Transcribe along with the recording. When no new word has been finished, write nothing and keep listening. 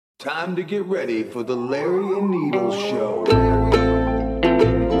Time to get ready for the Larry and Needles Show.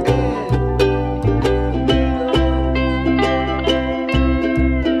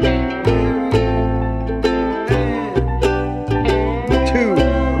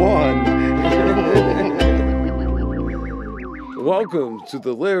 Welcome to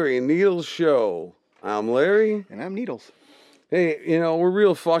the Larry and Needles Show. I'm Larry. And I'm Needles. Hey, we're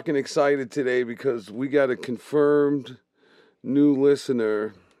real fucking excited today because we got a confirmed new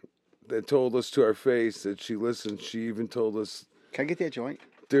listener that told us to our face that she listened. She even told us... Can I get that joint?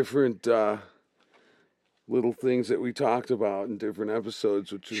 Different little things that we talked about in different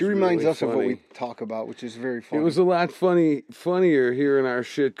episodes, which she reminds really us funny. of what we talk about, which is very funny. It was a lot funnier hearing our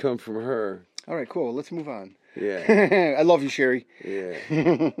shit come from her. All right, cool. Let's move on. Yeah. I love you, Sherry. Yeah.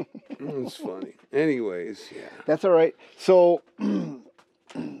 It's funny. Anyways, yeah. That's all right. So,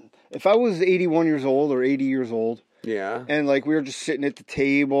 if I was 81 years old or 80 years old, yeah, and like we were just sitting at the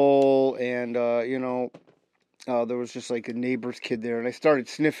table and, there was just like a neighbor's kid there and I started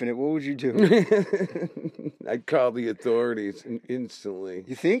sniffing it, what would you do? I'd call the authorities instantly.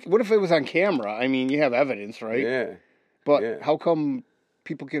 You think? What if it was on camera? I mean, you have evidence, right? Yeah. But how come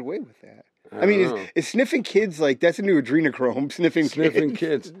people get away with that? I mean, is sniffing kids like, that's a new adrenochrome, sniffing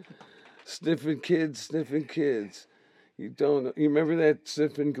kids. Sniffing kids. You remember that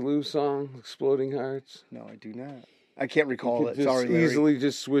Sniffing Glue song, Exploding Hearts? No, I do not. I can't recall it. Just Sorry, Larry. Easily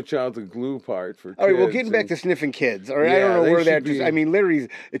just switch out the glue part for kids. All right, well, getting back to sniffing kids. All right, I don't know where that just... I mean, Larry's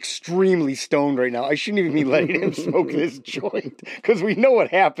extremely stoned right now. I shouldn't even be letting him smoke this joint because we know what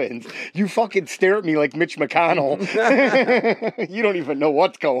happens. You fucking stare at me like Mitch McConnell. You don't even know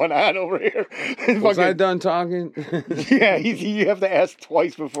what's going on over here. Was I done talking? Yeah, you have to ask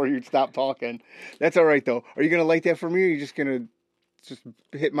twice before you stop talking. That's all right, though. Are you going to light that for me, or are you just going to... just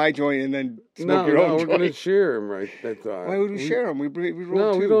hit my joint and then smoke your own joint? No, we're going to share them, right? I thought. Why would we share them? We roll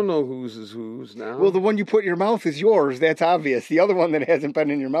No, two. we don't know whose is whose now. Well, the one you put in your mouth is yours. That's obvious. The other one that hasn't been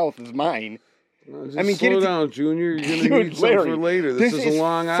in your mouth is mine. No, slow down, Junior. You're going to need some for later. This is a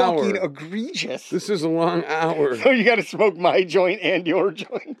long hour. This is fucking egregious. This is a long hour. So you got to smoke my joint and your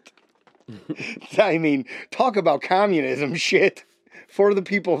joint. I mean, talk about communism shit. For the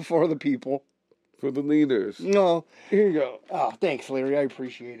people, for the people. For the leaders. No. Here you go. Oh, thanks, Larry. I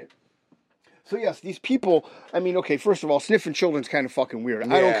appreciate it. So, yes, these people, I mean, okay, first of all, sniffing children's kind of fucking weird.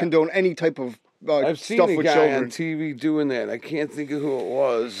 Yeah. I don't condone any type of I've stuff seen a with guy children. on TV doing that. I can't think of who it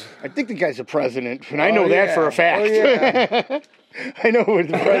was. I think the guy's the president, and I know that for a fact. Oh, yeah. I know who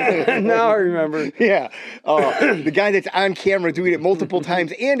the president is. Now I remember. Yeah. The guy that's on camera doing it multiple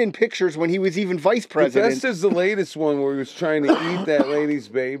times and in pictures when he was even vice president. The best is the latest one where he was trying to eat that lady's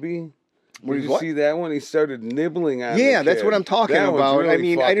baby. Did you see that one? He started nibbling on Yeah, the that's kid. what I'm talking about. Really I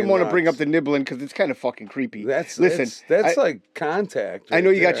mean, I didn't want to nuts. bring up the nibbling because it's kind of fucking creepy. That's like contact. Right I know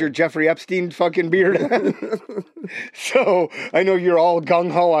you there. got your Jeffrey Epstein fucking beard on. So I know you're all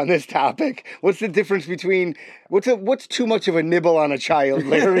gung-ho on this topic. What's the difference between... What's too much of a nibble on a child,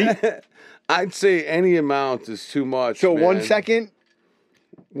 Larry? I'd say any amount is too much, So man. 1 second?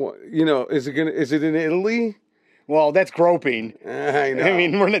 Well, is it in Italy? Well, that's groping. I know. I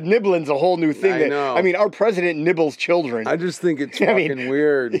mean, nibbling's a whole new thing. I know. I mean, our president nibbles children. I just think it's fucking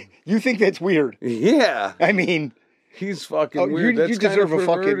weird. You think that's weird? Yeah. I mean... He's fucking weird. That's you kind deserve of a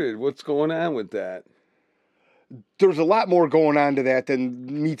perverted. What's going on with that? There's a lot more going on to that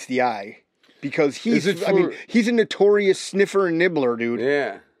than meets the eye. Because he's a notorious sniffer and nibbler, dude.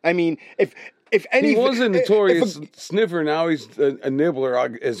 Yeah. I mean, if any... He was a notorious sniffer, now he's a nibbler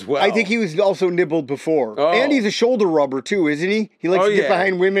as well. I think he was also nibbled before. Oh. And he's a shoulder rubber, too, isn't he? He likes to get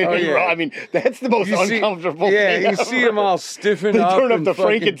behind women. Oh, yeah. I mean, that's the most uncomfortable thing Yeah, you see him all stiffen they up. turn up the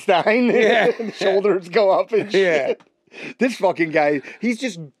Frankenstein. Yeah. And shoulders go up and shit. Yeah. This fucking guy, he's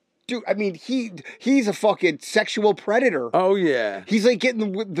just... Dude, I mean, he's a fucking sexual predator. Oh, yeah. He's like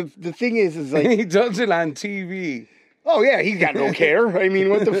getting the thing is like... He does it on TV. Oh, yeah, he's got no care. I mean,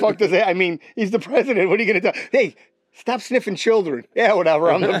 what the fuck does that... I mean, he's the president. What are you going to do? Hey, stop sniffing children. Yeah,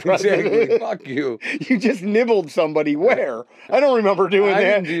 whatever, I'm the president. Exactly. Fuck you. You just nibbled somebody. Where? I don't remember doing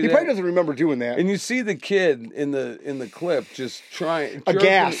that. He probably doesn't remember doing that. And you see the kid in the clip just trying...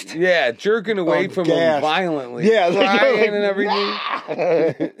 Aghast. Jerking away from him violently. Yeah. Crying and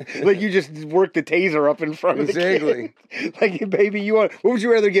everything. Like you just worked the taser up in front of the kid. Like, baby, what would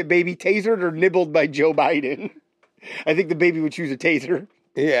you rather get, baby, tasered or nibbled by Joe Biden? I think the baby would choose a taser.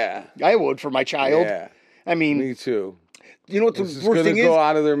 Yeah. I would for my child. Yeah. I mean... Me too. You know what the worst thing is? It's going to go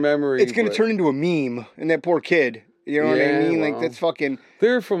out of their memory. It's going to turn into a meme, and that poor kid. You know what I mean? Well, like, that's fucking...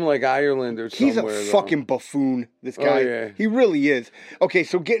 They're from, like, Ireland or somewhere, He's a fucking buffoon, this guy. Oh, yeah. He really is. Okay,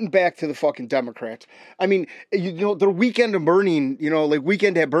 so getting back to the fucking Democrats. I mean, you know, they're weekend of burning, you know, like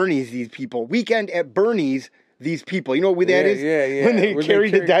Weekend at Bernie's, these people. Weekend at Bernie's, these people. You know what that is? Yeah. When they carry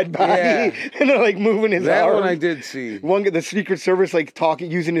the dead body and they're, like, moving his arm. That one I did see. The Secret Service, like,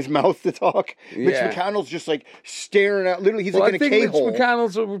 using his mouth to talk. Yeah. Mitch McConnell's just, like, staring out. Literally, he's like in a K-hole. Mitch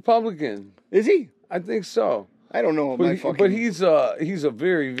McConnell's a Republican. Is he? I think so. I don't know. But he's a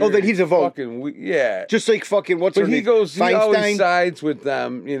very, very... Oh, then he's a vote. Yeah. Just like fucking, what's her name? He always sides with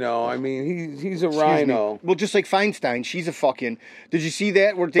them, you know. I mean, he's a rhino. Well, just like Feinstein, she's a fucking... Did you see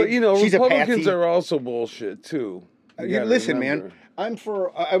that? But, you know, Republicans are also bullshit, too. Listen, man. I'm for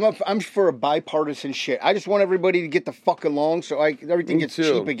a bipartisan shit. I just want everybody to get the fuck along so everything gets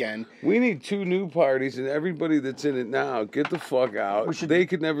cheap again. We need 2 new parties, and everybody that's in it now, get the fuck out. They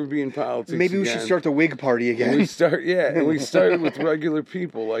could never be in politics. Maybe we should start the Whig Party again. And we started with regular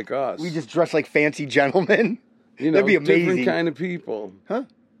people like us. We just dress like fancy gentlemen. You know, that'd be amazing. Different kind of people. Huh?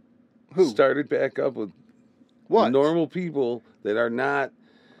 Who started back up with normal people that are not.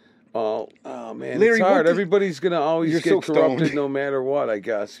 Oh man, Larry, it's hard. Everybody's gonna always get corrupted, no matter what. I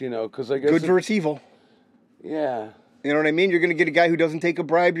guess, you know, because I guess good versus evil. Yeah, you know what I mean. You're gonna get a guy who doesn't take a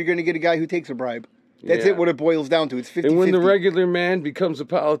bribe. You're gonna get a guy who takes a bribe. That's it. What it boils down to. It's 50-50. And when the regular man becomes a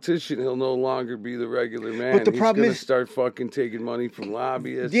politician, he'll no longer be the regular man. But the problem is, start fucking taking money from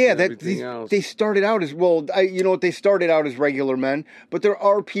lobbyists. Yeah, and everything else. They started out as you know what? They started out as regular men, but there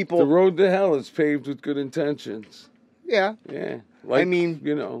are people. The road to hell is paved with good intentions. Yeah. Yeah. Like, I mean,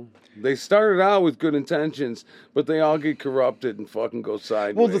 you know. They started out with good intentions, but they all get corrupted and fucking go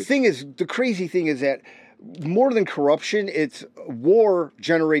sideways. Well, the crazy thing is that more than corruption, it's war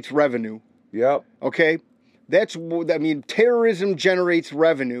generates revenue. Yep. Okay? Terrorism generates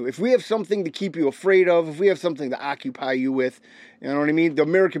revenue. If we have something to keep you afraid of, if we have something to occupy you with, you know what I mean? The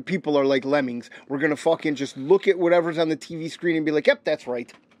American people are like lemmings. We're going to fucking just look at whatever's on the TV screen and be like, yep, that's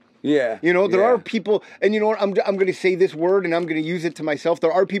right. Yeah. You know, there are people, and you know what, I'm going to say this word and I'm going to use it to myself.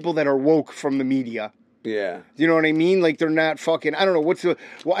 There are people that are woke from the media. Yeah. You know what I mean? Like, they're not fucking, I don't know,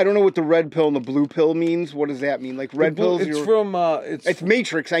 I don't know what the red pill and the blue pill means. What does that mean? Like, red pills? It's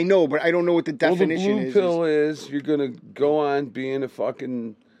Matrix, I know, but I don't know what the definition is. The blue pill is you're going to go on being a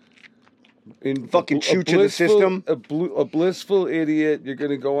fucking... chooch of the system. A blissful idiot. You're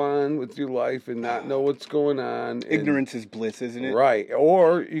going to go on with your life and not know what's going on. Ignorance is bliss, isn't it? Right.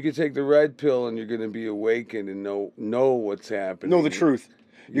 Or you could take the red pill and you're going to be awakened and know what's happening. Know the truth.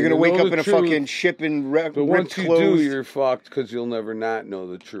 You're going to wake up in a fucking ship and ripped clothes. But once you do, you're fucked because you'll never not know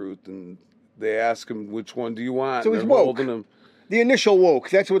the truth. And they ask him, which one do you want? So he's woke. The initial woke.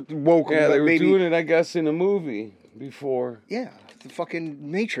 That's what woke. Yeah, they were doing it, I guess, in a movie before. Yeah. The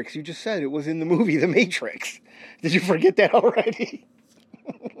fucking Matrix. You just said it was in the movie The Matrix. Did you forget that already?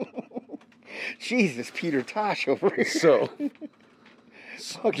 Jesus, Peter Tosh over here. So,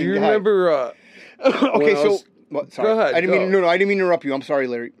 do you remember? Okay, so sorry. Go ahead. I didn't mean to interrupt you. I'm sorry,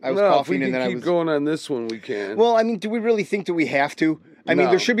 Larry. I was coughing and then I was. Keep going on this one. We can. Well, I mean, do we really think that we have to? I mean,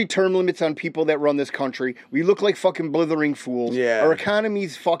 there should be term limits on people that run this country. We look like fucking blithering fools. Yeah. Our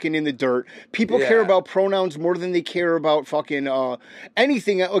economy's fucking in the dirt. People care about pronouns more than they care about fucking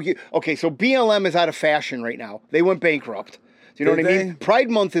anything. Okay, so BLM is out of fashion right now. They went bankrupt. You know what I mean? Pride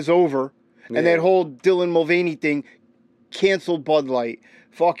Month is over, and that whole Dylan Mulvaney thing canceled Bud Light.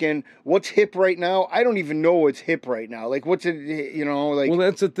 Fucking, what's hip right now? I don't even know what's hip right now. Like, what's it, you know, like... Well,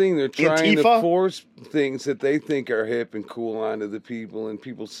 that's the thing. They're trying Antifa? to force things that they think are hip and cool onto the people, and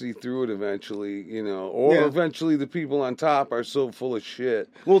people see through it eventually, you know. Or eventually the people on top are so full of shit.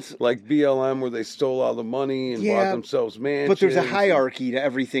 Well, it's, like BLM, where they stole all the money and bought themselves mansions. But there's a hierarchy to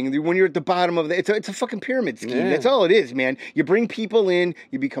everything. When you're at the bottom of it's a fucking pyramid scheme. Yeah. That's all it is, man. You bring people in,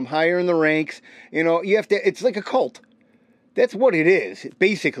 you become higher in the ranks. You know, you have to... It's like a cult. That's what it is,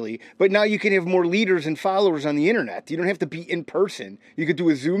 basically. But now you can have more leaders and followers on the internet. You don't have to be in person. You could do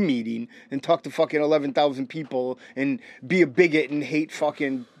a Zoom meeting and talk to fucking 11,000 people and be a bigot and hate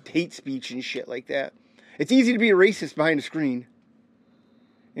speech and shit like that. It's easy to be a racist behind a screen.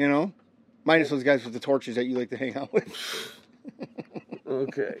 You know? Minus those guys with the torches that you like to hang out with.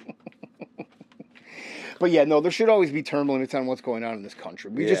 Okay. But yeah, no, there should always be term limits on what's going on in this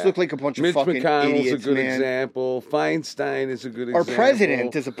country. We just look like a bunch of fucking idiots, man. Mitch McConnell's a good example. Feinstein is a good example. Our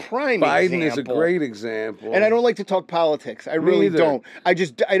president is a prime example. Biden is a great example. And I don't like to talk politics. I really don't. I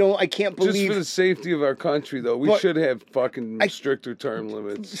can't believe... Just for the safety of our country, though, we should have fucking stricter term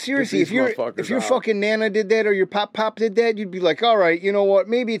limits. Seriously, if your fucking Nana did that or your pop did that, you'd be like, all right, you know what?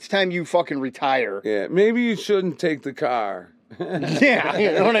 Maybe it's time you fucking retire. Yeah, maybe you shouldn't take the car. Yeah,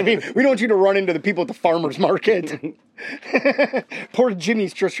 you know what I mean? We don't want you to run into the people at the farmer's market. Poor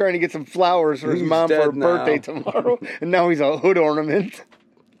Jimmy's just trying to get some flowers for his mom for her birthday tomorrow, and now he's a hood ornament.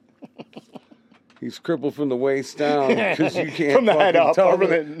 He's crippled from the waist down because you can't from the head up, tell or from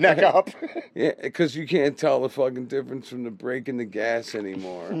the neck up. Yeah, because you can't tell the fucking difference from the brake and the gas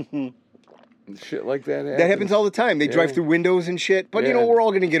anymore. Shit like that happens. That happens all the time. They drive through windows and shit. But, you know, we're all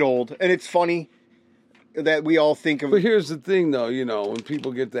going to get old. And it's funny that we all think of... But here's the thing, though. You know, when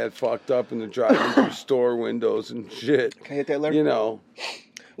people get that fucked up and they're driving through store windows and shit. Can I hit that, Larry? You know...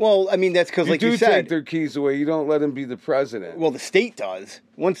 Well, I mean, that's because, like you said... You do take their keys away. You don't let them be the president. Well, the state does.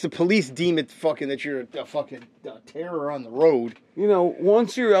 Once the police deem it fucking that you're a fucking terror on the road. You know,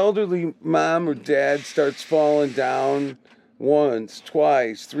 once your elderly mom or dad starts falling down once,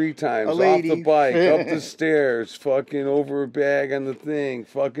 twice, 3 times, off the bike, up the stairs, fucking over a bag on the thing,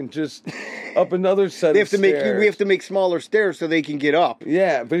 fucking just up another set of stairs. We have to make smaller stairs so they can get up.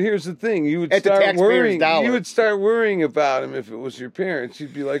 Yeah, but here's the thing. You would start worrying about them if it was your parents.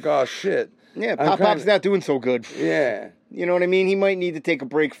 You'd be like, oh, shit. Yeah, Pop's not doing so good. Yeah. You know what I mean? He might need to take a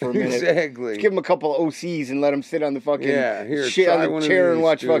break for a minute. Exactly. Just give him a couple of OCs and let him sit on the fucking shit on the chair and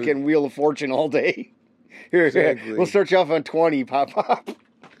watch fucking Wheel of Fortune all day. Here, we'll start you off on 20, Pop.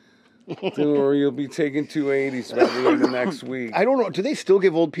 Don't worry, you'll be taking 280s by the end of next week. I don't know. Do they still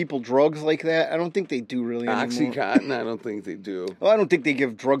give old people drugs like that? I don't think they do really anymore. Oxycontin? I don't think they do. Well, I don't think they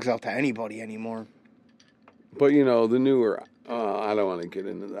give drugs out to anybody anymore. But, you know, the newer... I don't want to get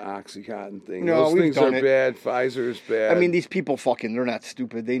into the Oxycontin thing. No, those things are bad. Pfizer is bad. I mean, these people they're not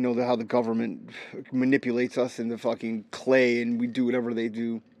stupid. They know how the government manipulates us into fucking clay, and we do whatever they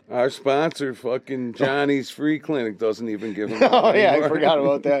do. Our sponsor, fucking Johnny's Free Clinic, doesn't even give them. Oh, yeah, I forgot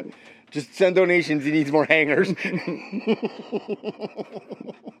about that. Just send donations. He needs more hangers.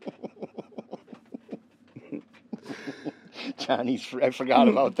 Johnny's Free. I forgot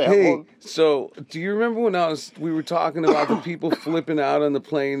about that one. So do you remember when we were talking about the people flipping out on the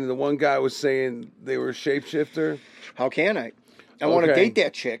plane, and the one guy was saying they were a shapeshifter? How can I? I want to date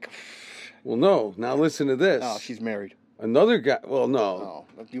that chick. Well, no. Now listen to this. Oh, she's married. Another guy. Well, no.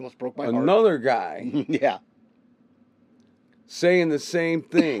 Oh, you almost broke my heart. Another guy. Yeah. Saying the same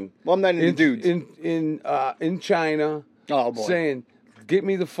thing. Well, I'm not into dudes. In China. Oh, boy. Saying, get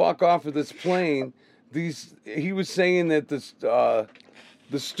me the fuck off of this plane. He was saying that the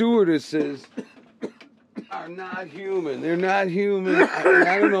stewardesses are not human. They're not human.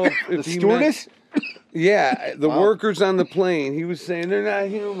 I don't know if the stewardess? Yeah, the workers on the plane. He was saying they're not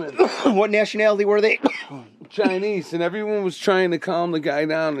human. What nationality were they? Chinese, and everyone was trying to calm the guy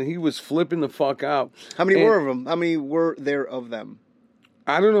down, and he was flipping the fuck out. How many were of them? How many were there of them?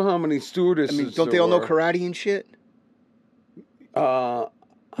 I don't know how many stewardesses. I mean, don't they all know karate and shit? I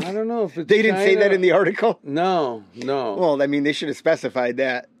don't know if it's They didn't say that in the article? No. Well, I mean, they should have specified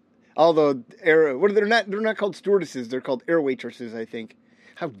that. Although, they're not called stewardesses. They're called air waitresses, I think.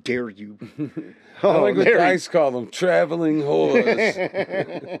 How dare you? I like what guys call them, traveling whores.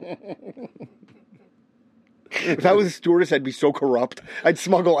 If I was a stewardess, I'd be so corrupt. I'd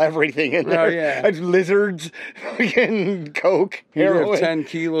smuggle everything in there. Oh, yeah. I'd lizards, fucking coke, heroin. You have 10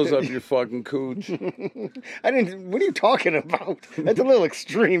 kilos up your fucking cooch. What are you talking about? That's a little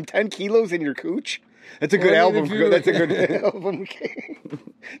extreme. 10 kilos in your cooch? That's a good album. That's a good album.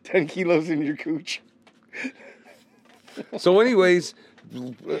 10 kilos in your cooch. So anyways,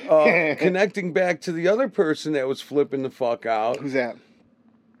 connecting back to the other person that was flipping the fuck out. Who's that?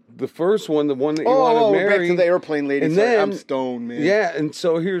 The first one, the one that you want to marry. Back to the airplane lady. And then, I'm stoned, man. Yeah, and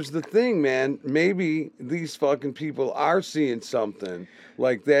so here's the thing, man. Maybe these fucking people are seeing something.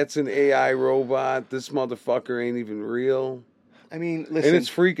 Like, that's an AI robot. This motherfucker ain't even real. I mean, listen. And it's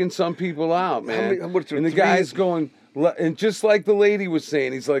freaking some people out, man. And the guy's going... And just like the lady was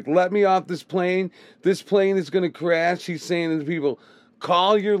saying, he's like, let me off this plane. This plane is going to crash. He's saying to the people...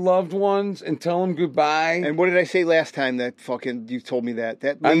 Call your loved ones and tell them goodbye. And what did I say last time that fucking you told me that?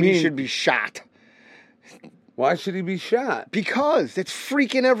 That lady should be shot. Why should he be shot? Because it's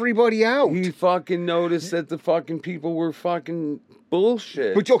freaking everybody out. He fucking noticed that the fucking people were fucking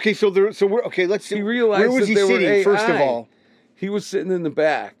bullshit. But okay, let's see. He realized where was he sitting, first of all? He was sitting in the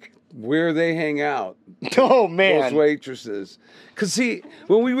back where they hang out. Oh, man. Those waitresses. Because, see,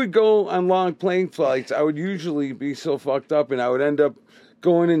 when we would go on long plane flights, I would usually be so fucked up and I would end up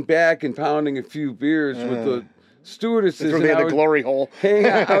going in back and pounding a few beers with the stewardesses. That's where they had the glory hole.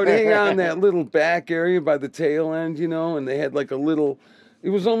 I would hang out in that little back area by the tail end, you know, and they had like a little... It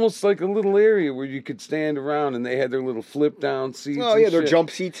was almost like a little area where you could stand around, and they had their little flip-down seats. Oh, yeah, their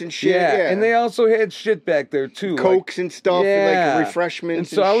jump seats and shit. Yeah, and they also had shit back there, too. Cokes and stuff, and like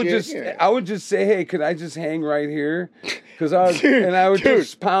refreshments and so and I would just say, hey, could I just hang right here? Because I would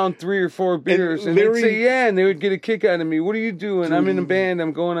just pound 3 or 4 beers, and they'd say, yeah, and they would get a kick out of me. What are you doing? Dude. I'm in a band.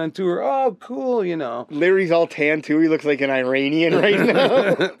 I'm going on tour. Oh, cool, you know. Larry's all tan, too. He looks like an Iranian right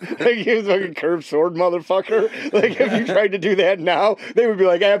now. Like, he's like a curved sword motherfucker. Like, if you tried to do that now, they would be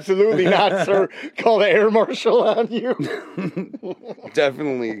like, absolutely not, sir. Call the air marshal on you.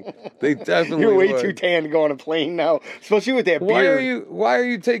 Definitely. They definitely You're way would. too tan to go on a plane now, especially with that beard. Why are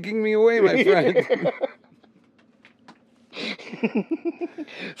you taking me away, my friend?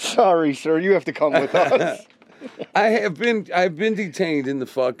 Sorry, sir. You have to come with us. I've been detained in the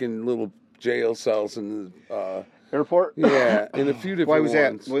fucking little jail cells in the airport. Yeah, in a few different Why was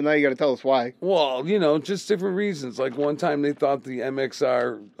ones. that? Well, now you got to tell us why. Well, you know, just different reasons. Like one time they thought the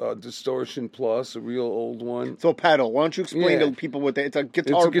MXR Distortion Plus, a real old one. It's a pedal. Why don't you explain to people what that? It's a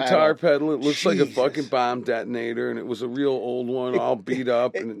guitar. It's a guitar pedal. It looks like a fucking bomb detonator, and it was a real old one, all beat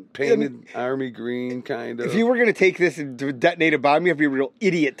up and painted army green, kind of. If you were going to take this and detonate a bomb, you have to be a real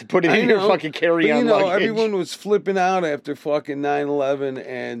idiot to put it in your fucking carry-on luggage. Everyone was flipping out after fucking 9/11,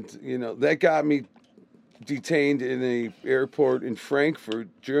 and you know that got me detained in a airport in Frankfurt,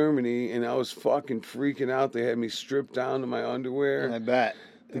 Germany, and I was fucking freaking out. They had me stripped down to my underwear. I bet.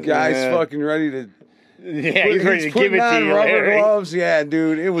 The guy's fucking ready to... Yeah, he's ready to give it to you, rubber Larry. gloves. Yeah,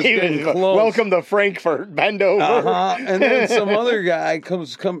 dude, it was getting close. Welcome to Frankfurt. Bend over. And then some other guy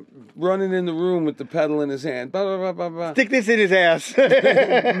comes running in the room with the pedal in his hand. Blah, blah, blah, blah. Stick this in his ass.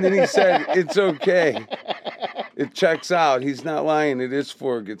 And then he said, it's okay. It checks out. He's not lying. It is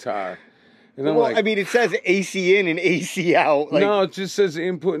for a guitar. And I'm like, I mean, it says AC in and AC out. Like, no, it just says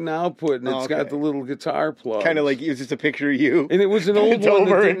input and output, and it's got the little guitar plug. Kind of like it was just a picture of you. And it was an old one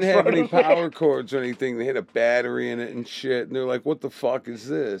that didn't have any power cords or anything. They had a battery in it and shit. And they're like, what the fuck is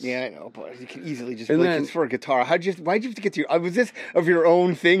this? Yeah, I know, but you can easily just be like, it's for a guitar. Why'd you have to get to your... Was this of your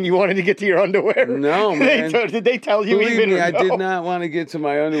own thing? You wanted to get to your underwear? No, man. Did they tell you Believe even? Me, I did not want to get to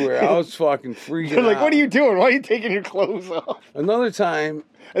my underwear. I was fucking freaking They're like, out. what are you doing? Why are you taking your clothes off? Another time...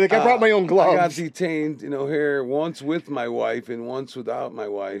 I brought my own gloves. I got detained in O'Hare once with my wife and once without my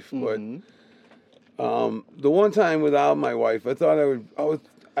wife. Mm-hmm. But the one time without my wife, I thought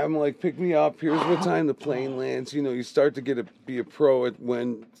I'm like, pick me up. Here's what time the plane lands. You know, you start to be a pro at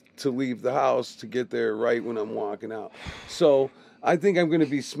when to leave the house to get there right when I'm walking out. So I think I'm going to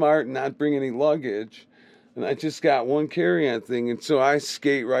be smart and not bring any luggage. And I just got one carry-on thing, and so I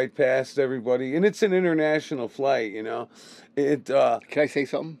skate right past everybody. And it's an international flight, you know. Can I say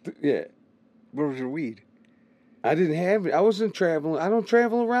something? Yeah. Where was your weed? I didn't have it. I wasn't traveling. I don't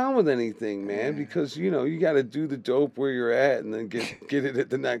travel around with anything, man, because, you know, you got to do the dope where you're at and then get it at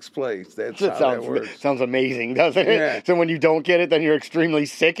the next place. That's how that works. Sounds amazing, doesn't it? Yeah. So when you don't get it, then you're extremely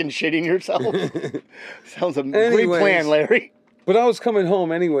sick and shitting yourself. Sounds a great plan, Larry. But I was coming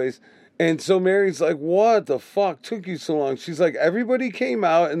home anyways. And so Mary's like, what the fuck took you so long? She's like, everybody came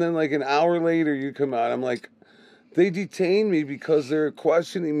out, and then like an hour later you come out. I'm like, they detained me because they're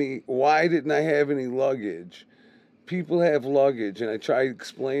questioning me. Why didn't I have any luggage? People have luggage, and I tried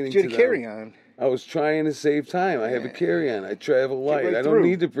explaining to them. You had a carry-on. I was trying to save time. I have a carry-on. I travel light. I don't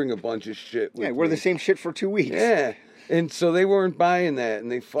need to bring a bunch of shit with me. Wear the same shit for 2 weeks. Yeah. And so they weren't buying that,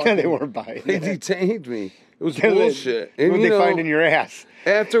 and they fucking... they weren't buying They detained me. It was bullshit. And what they find in your ass?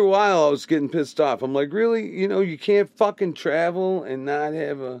 After a while, I was getting pissed off. I'm like, really? You know, you can't fucking travel and not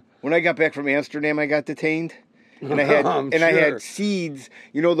have a... When I got back from Amsterdam, I got detained. And I had I had seeds.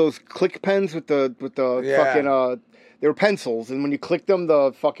 You know those click pens with the fucking they were pencils, and when you click them,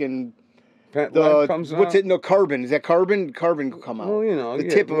 the fucking comes what's out? it? No, carbon. Is that carbon? Carbon come out. Well, you know, the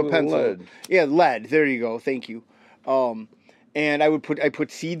tip of a pencil. Lead. Yeah, lead. There you go. Thank you. And I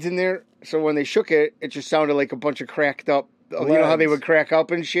put seeds in there, so when they shook it, it just sounded like a bunch of cracked up. Leads. You know how they would crack up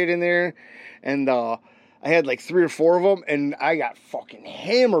and shit in there, and I had like 3 or 4 of them, and I got fucking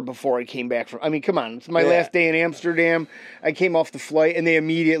hammered before I came back from. I mean, come on, it's my last day in Amsterdam. I came off the flight, and they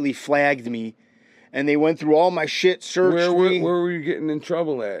immediately flagged me, and they went through all my shit, searched me. Where were you getting in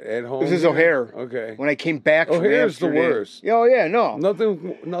trouble at home? This is O'Hare. Okay. When I came back from O'Hare's the Amsterdam. worst. Oh yeah, no.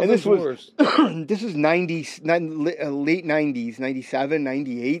 Nothing's worse. This is late 90s, 97,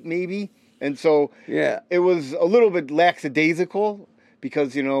 98 maybe. And so it was a little bit lackadaisical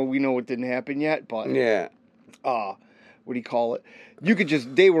because, you know, we know it didn't happen yet, but what do you call it? You could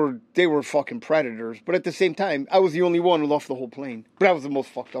just they were fucking predators, but at the same time, I was the only one who left the whole plane. But I was the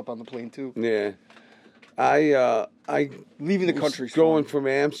most fucked up on the plane too. Yeah. I leaving the country going from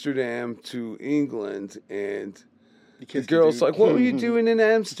Amsterdam to England, and the girl's like, what were you doing in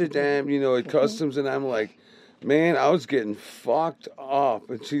Amsterdam, you know, at customs? And I'm like, Man, I was getting fucked up.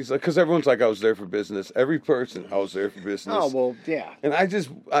 And she's like, because everyone's like, I was there for business. Every person, I was there for business. Oh, well, yeah. And I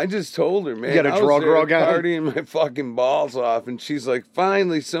just told her, man, you got a drug rug on? partying my fucking balls off. And she's like,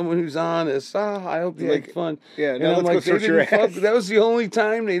 finally, someone who's honest. I hope you had fun. Yeah, and now I'm let's like, go search your ass. That was the only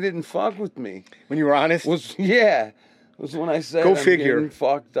time they didn't fuck with me. When you were honest? Was when I said, Go I'm figure. getting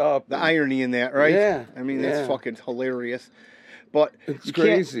fucked up. The irony in that, right? Yeah. I mean, that's fucking hilarious. But it's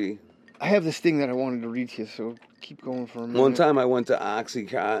crazy. I have this thing that I wanted to read to you, so keep going for a minute. One time I went to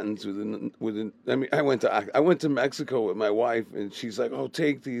Oxycontins I went to Mexico with my wife, and she's like, "Oh,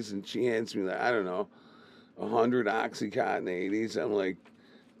 take these," and she hands me like, I don't know, 100 Oxycontin 80s. I'm like,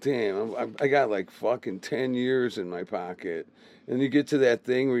 damn, I got like fucking 10 years in my pocket. And you get to that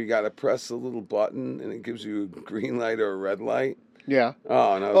thing where you got to press the little button, and it gives you a green light or a red light. Yeah.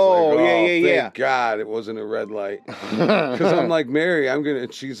 Oh, and I was like, thank God it wasn't a red light. Because I'm like, Mary, I'm going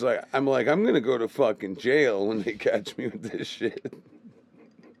to go to fucking jail when they catch me with this shit.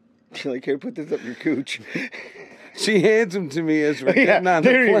 She's like, here, put this up your cooch. She hands them to me as we're getting on the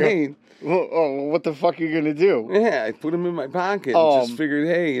plane. Well, what the fuck are you going to do? Yeah, I put them in my pocket and just figured,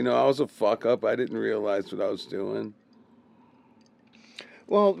 hey, I was a fuck up. I didn't realize what I was doing.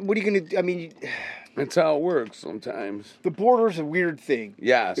 Well, what are you going to do? I mean... That's how it works sometimes. The border's a weird thing.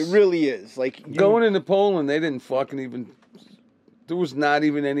 Yes. It really is. Like going into Poland, they didn't fucking even... There was not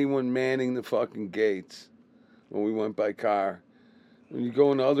even anyone manning the fucking gates when we went by car. When you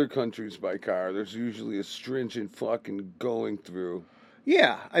go into other countries by car, there's usually a stringent fucking going through.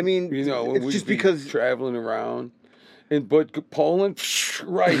 Yeah, I mean... it's just because... traveling around. But Poland,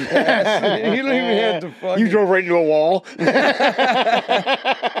 right past it. You don't even have to fucking... You drove right into a wall?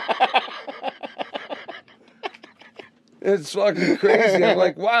 It's fucking crazy. I'm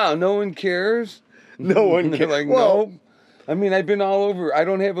like, wow, no one cares. No one cares. Like, nope. I mean, I've been all over.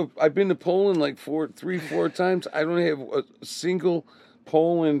 I've been to Poland like 4 times. I don't have a single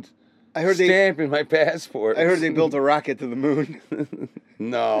Poland stamp in my passport. I heard they built a rocket to the moon.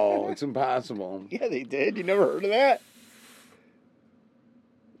 No, it's impossible. Yeah, they did. You never heard of that?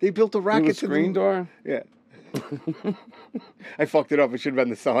 They built a rocket to the screen door? Yeah. I fucked it up. It should have been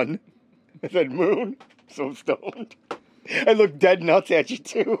the sun. I said moon. So stoned. I looked dead nuts at you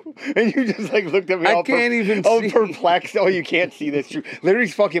too, and you just like looked at me. I can't even see. Perplexed. Oh, you can't see this.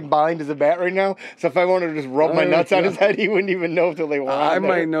 Larry's fucking blind as a bat right now. So if I wanted to just rub my nuts on his head, he wouldn't even know till they were on. I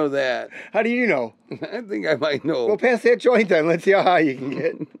might know that. How do you know? I think I might know. Go past that joint then. Let's see how high you can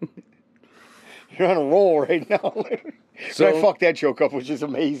get. You're on a roll right now. So I fucked that joke up, which is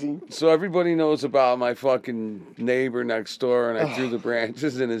amazing. So everybody knows about my fucking neighbor next door, and I threw the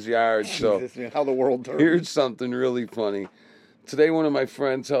branches in his yard. Jesus, man, how the world turns. Here's something really funny. Today, one of my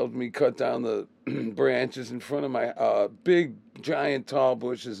friends helped me cut down the branches in front of my big, giant, tall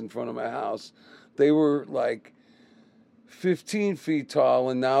bushes in front of my house. They were like 15 feet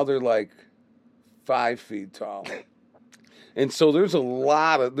tall, and now they're like 5 feet tall. And so there's a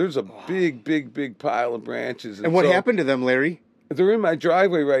big pile of branches. And what happened to them, Larry? They're in my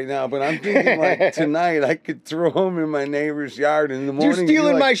driveway right now, but I'm thinking like tonight I could throw them in my neighbor's yard in the morning. You're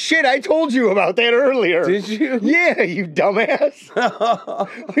stealing my shit. I told you about that earlier. Did you? Yeah, you dumbass.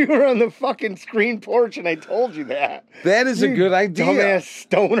 We were on the fucking screen porch and I told you that. That is a good idea. Dumbass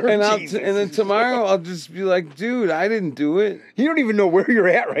stoner. And then tomorrow I'll just be like, dude, I didn't do it. You don't even know where you're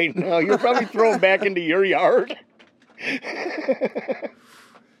at right now. You're probably throwing back into your yard.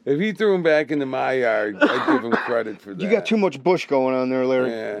 If he threw him back into my yard, I'd give him credit for that. You got too much bush going on there,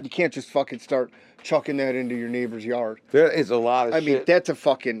 Larry. Yeah. You can't just fucking start chucking that into your neighbor's yard. That is a lot of shit. I mean, that's a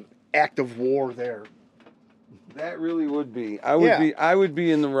fucking act of war there. That really would be. I would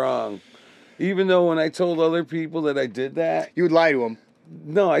be in the wrong. Even though when I told other people that I did that. You would lie to them.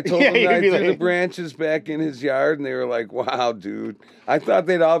 No, I told them that I threw the branches back in his yard, and they were like, wow, dude. I thought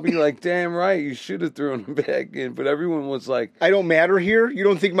they'd all be like, damn right, you should have thrown them back in. But everyone was like... I don't matter here? You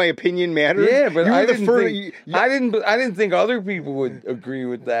don't think my opinion matters? Yeah, but I didn't think other people would agree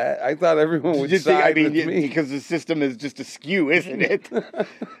with that. I thought everyone would side with me. Because the system is just askew, isn't it?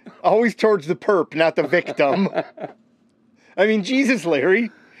 Always towards the perp, not the victim. I mean, Jesus,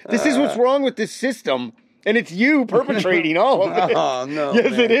 Larry. This is what's wrong with this system. And it's you perpetrating all of it. Oh, no.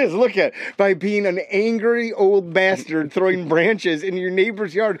 Yes, man. it is. Look at by being an angry old bastard throwing branches in your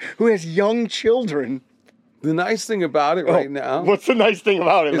neighbor's yard who has young children. The nice thing about it right now... What's the nice thing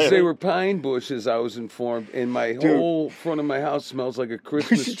about it, is Larry? they were pine bushes, I was informed, and my whole front of my house smells like a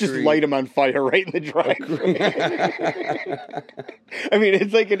Christmas We should tree. just light them on fire right in the driveway. I mean,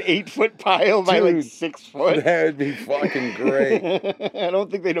 it's like an 8-foot pile by like 6 foot. That would be fucking great. I don't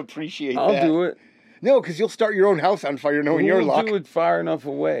think they'd appreciate that. I'll do it. No, because you'll start your own house on fire knowing you're locked. Do it far enough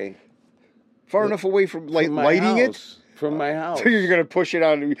away. Far enough away from From my lighting house. it? From my house. So you're going to push it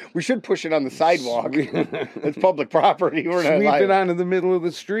on... We should push it on the sidewalk. It's public property. We're not Sweep live. it onto the middle of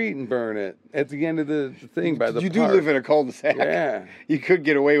the street and burn it at the end of the thing by the You park. do live in a cul-de-sac. Yeah. You could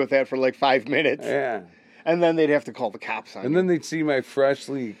get away with that for like 5 minutes. Yeah. And then they'd have to call the cops on you. And then they'd see my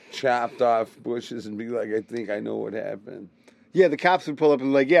freshly chopped off bushes and be like, I think I know what happened. Yeah, the cops would pull up and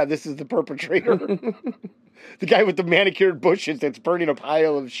be like, yeah, this is the perpetrator. The guy with the manicured bushes that's burning a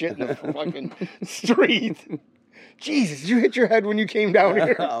pile of shit in the fucking street. Jesus, did you hit your head when you came down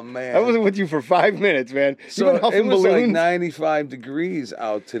here? Oh, man. I wasn't with you for 5 minutes, man. So You've been huffing it was balloons. like 95 degrees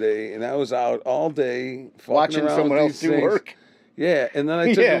out today, and I was out all day Watching around someone with else these do things. work. Yeah, and then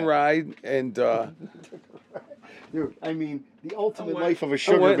I took Yeah. a ride, and Dude, I mean, the ultimate went- life of a I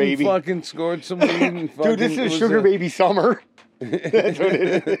sugar went baby. and fucking scored some weed. And Dude, this is sugar baby summer. That's what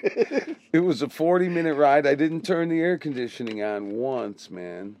it is. It was a 40-minute ride. I didn't turn the air conditioning on once,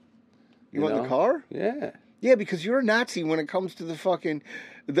 man. You want know? the car? Yeah. Yeah, because you're a Nazi when it comes to the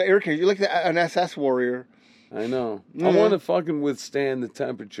air conditioning. You're like an SS warrior. I know. I Mhm. want to fucking withstand the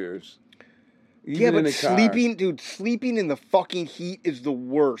temperatures. Even Yeah, in but a car. sleeping in the fucking heat is the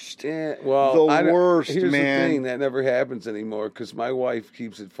worst. Yeah, well, The worst, here's man. the thing, that never happens anymore because my wife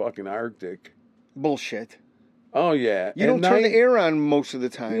keeps it fucking Arctic. Bullshit. Oh, yeah. You don't turn the air on most of the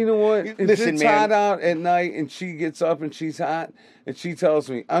time. You know what? If Listen, it's man. hot out at night and she gets up and she's hot and she tells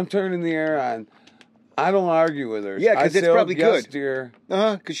me, I'm turning the air on, I don't argue with her. Yeah, 'cause I it's say, probably yes, good." dear.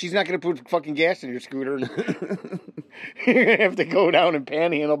 Because she's not going to put fucking gas in your scooter. You're going to have to go down and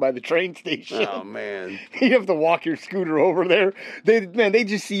panhandle by the train station. Oh, man. You have to walk your scooter over there. They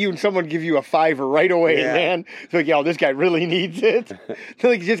just see you and someone give you a $5 right away, Yeah. man. It's like, yo, this guy really needs it. It's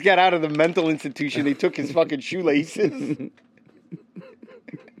like he just got out of the mental institution. They took his fucking shoelaces.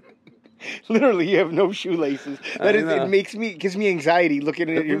 Literally, you have no shoelaces. It gives me anxiety looking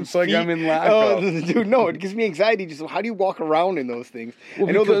at your It's like feet. I'm in lockup. Dude, no, it gives me anxiety. Just how do you walk around in those things? Well,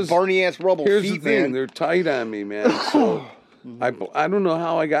 I know those because Barney ass rubble Here's feet, the thing, man. they're tight on me, man. So I don't know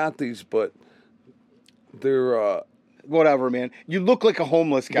how I got these, but they're Whatever, man. You look like a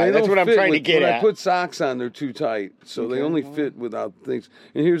homeless guy. they That's don't what I'm fit trying to with- get when at. I put socks on, they're too tight, so they only fit without things.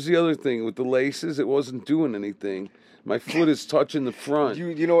 And here's the other thing: with the laces, it wasn't doing anything. My foot is touching the front.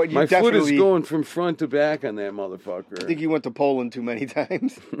 You know what? You My foot is definitely- going from front to back on that motherfucker. I think you went to Poland too many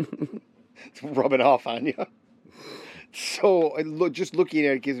times. It's rubbing off on you. So just looking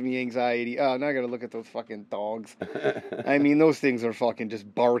at it gives me anxiety. Oh, now I got to look at those fucking dogs. I mean, those things are fucking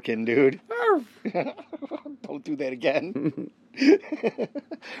just barking, dude. Don't do that again. We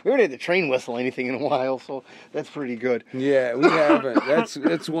haven't had the train whistle anything in a while, so that's pretty good. Yeah, we haven't.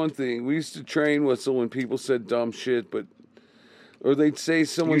 That's one thing. We used to train whistle when people said dumb shit, or they'd say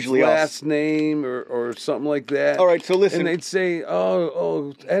someone's Usually us. last name or something like that. All right, so listen. And they'd say,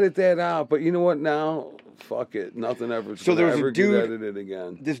 oh, edit that out. But you know what now? Fuck it. Nothing ever So there was a ever dude- get edited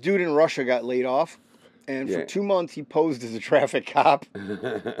again. This dude in Russia got laid off, and for Yeah. 2 months he posed as a traffic cop.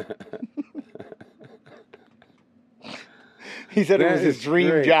 He said it That was his is dream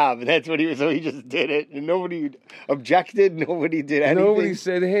great. job, and that's what he was. So he just did it, and nobody objected. Nobody did anything. Nobody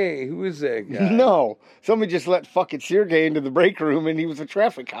said, hey, who is that guy? No, somebody just let fucking Sergey into the break room, and he was a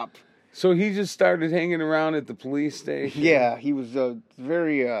traffic cop. So he just started hanging around at the police station? Yeah, he was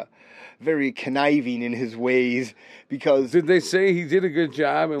very conniving in his ways because. Did they say he did a good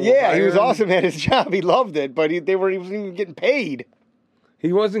job? And Yeah, he we'll was hire him? awesome at his job. He loved it, but he wasn't even getting paid.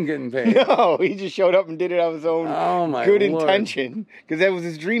 He wasn't getting paid. No, he just showed up and did it on his own Oh, my good Lord. intention because that was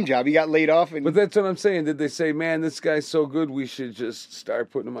his dream job. He got laid off, and But that's what I'm saying. Did they say, man, this guy's so good, we should just start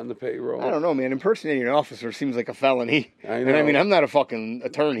putting him on the payroll? I don't know, man. Impersonating an officer seems like a felony. I And I know. mean, I'm not a fucking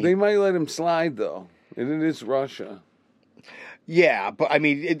attorney. They might let him slide, though. And it is Russia. Yeah, but I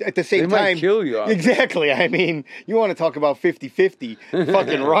mean, at the same They time, might kill you. Exactly. I mean, you want to talk about 50-50.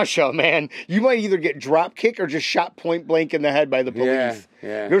 Fucking Russia, man. You might either get drop kick or just shot point blank in the head by the police.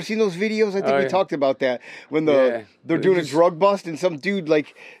 Yeah. You ever seen those videos? I think Oh, we yeah. talked about that when Yeah. they're They doing just- a drug bust and some dude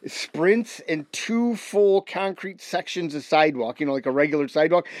like sprints in 2 full concrete sections of sidewalk, like a regular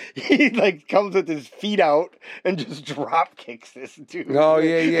sidewalk. He like comes with his feet out and just drop kicks this dude. Oh,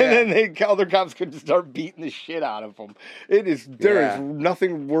 yeah. And then other cops could just start beating the shit out of him. There is Yeah.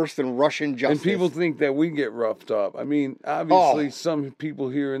 nothing worse than Russian justice. And people think that we get roughed up. I mean, obviously, Oh. some people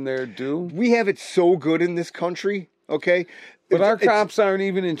here and there do. We have it so good in this country, okay? But our It's- cops aren't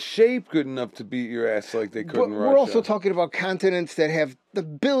even in shape good enough to beat your ass like they could But in Russia. we're also talking about continents that have the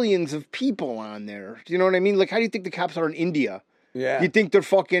billions of people on there. Do you know what I mean? Like, how do you think the cops are in India? Yeah. You think they're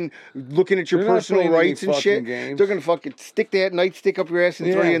fucking looking at your personal rights and shit? Games. They're gonna fucking stick that nightstick up your ass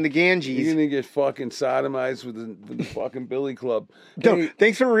and throw you in the Ganges. You're gonna get fucking sodomized with the fucking Billy Club. No, hey,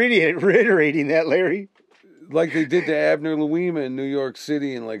 thanks for reiterating that, Larry. Like they did to Abner Louima in New York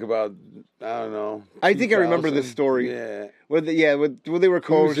City in like about, I don't know. I think I remember this story. Yeah. Where they were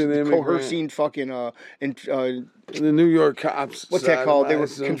coercing fucking the New York cops. What's that called? They were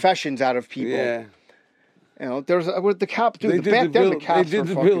confessions out of people. Yeah. You know, there's the cops. Dude, the cops. They did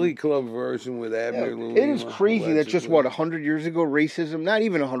the Billy Club version with Abner Louima. It is crazy that just 100 years ago, racism. Not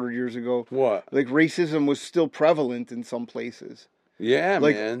even 100 years ago. What? Like racism was still prevalent in some places. Yeah,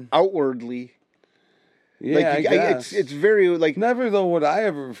 like, man. Outwardly. Yeah, like, I guess. It's very like. Never though would I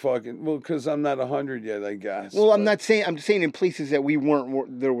ever fucking because I'm not 100 yet. I guess. Well, I'm saying in places that we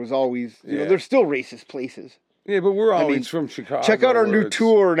weren't. There was always. You know, there's still racist places. Yeah, but we're always from Chicago. Check out our new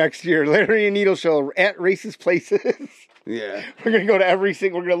tour next year, Larry and Needle Show at racist places. Yeah, we're gonna go to every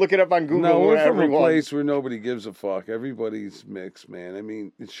single. We're gonna look it up on Google. No, we're from a place where nobody gives a fuck. Everybody's mixed, man. I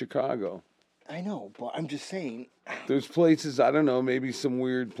mean, it's Chicago. I know, but I'm just saying. There's places, I don't know, maybe some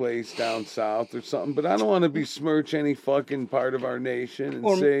weird place down south or something, but I don't want to besmirch any fucking part of our nation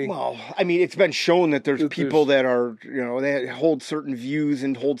and say... Well, I mean, it's been shown that there's people that are, you know, they hold certain views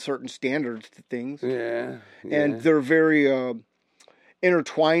and hold certain standards to things. Yeah. And they're very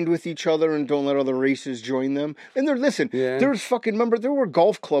intertwined with each other and don't let other races join them. And there's fucking, remember, there were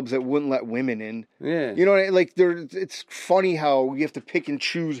golf clubs that wouldn't let women in. Yeah. You know, like, it's funny how you have to pick and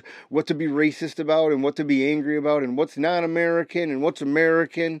choose what to be racist about and what to be angry about and what's non-American and what's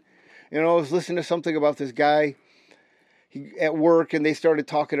American. You know, I was listening to something about this guy at work and they started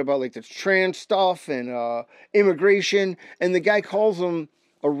talking about, like, the trans stuff and immigration, and the guy calls him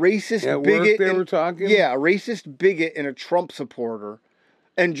a racist bigot. They were talking? Yeah, a racist bigot and a Trump supporter.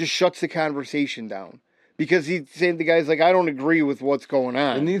 And just shuts the conversation down. Because he's saying the guy's like, I don't agree with what's going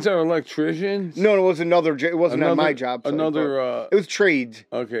on. And these are electricians? No, it was it wasn't on my job site. It was trades.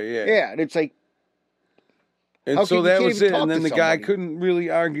 Okay, yeah. Yeah, and it's like... And so that was it. And then the guy couldn't really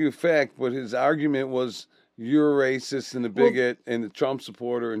argue fact, but his argument was, you're a racist and a bigot and a Trump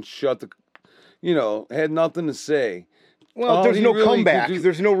supporter, and had nothing to say. Well, there's no comeback.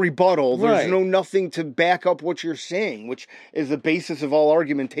 There's no rebuttal. There's no nothing to back up what you're saying, which is the basis of all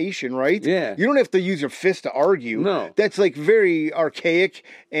argumentation, right? Yeah. You don't have to use your fist to argue. No. That's like very archaic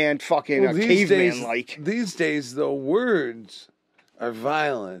and fucking caveman-like. These days, though, words are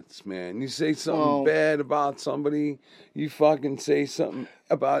violence, man. You say something bad about somebody, you fucking say something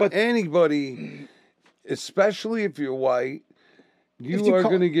about anybody, especially if you're white. You are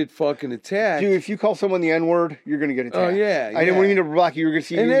going to get fucking attacked. Dude, if you call someone the N-word, you're going to get attacked. Oh, yeah. I didn't mean to block you. You're going to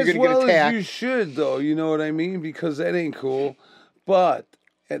see you're going to get attacked. As you should, though. You know what I mean? Because that ain't cool. But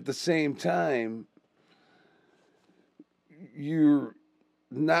at the same time, you're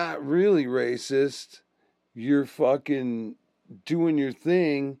not really racist. You're fucking doing your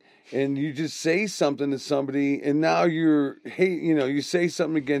thing. And you just say something to somebody, and now you say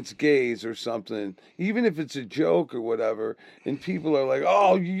something against gays or something, even if it's a joke or whatever, and people are like,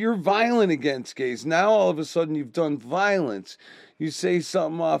 oh, you're violent against gays. Now all of a sudden you've done violence. You say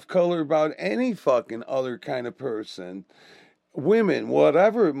something off color about any fucking other kind of person, women,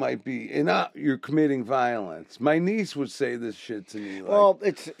 whatever it might be, and you're committing violence. My niece would say this shit to me. Like, well,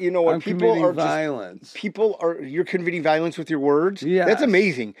 it's, you know what, I'm committing violence. You're committing violence with your words? Yeah. That's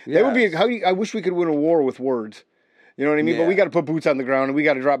amazing. Yes. That would be, I wish we could win a war with words. You know what I mean? Yeah. But we got to put boots on the ground and we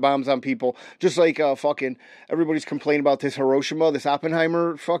got to drop bombs on people. Just like fucking everybody's complaining about this Hiroshima, this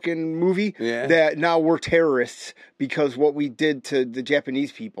Oppenheimer fucking movie. Yeah. That now we're terrorists because what we did to the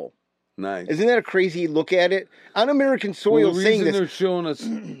Japanese people. Nice. Isn't that a crazy look at it? On American soil, the saying reason this... they're showing us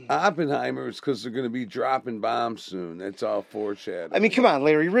Oppenheimer is because they're going to be dropping bombs soon. That's all foreshadowed. I mean, come on,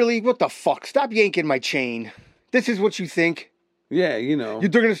 Larry. Really? What the fuck? Stop yanking my chain. This is what you think? Yeah, you know. They're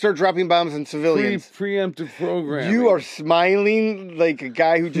going to start dropping bombs on civilians. Preemptive programming. You are smiling like a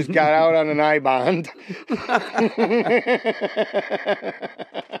guy who just got out on an I-bond.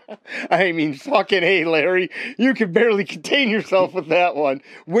 I mean, fucking hey, Larry. You can barely contain yourself with that one.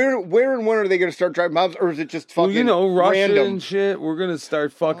 Where and when are they going to start dropping bombs? Or is it just fucking Russia random? And shit, we're going to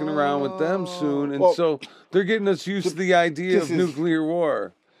start fucking around with them soon. And so they're getting us used to the idea of nuclear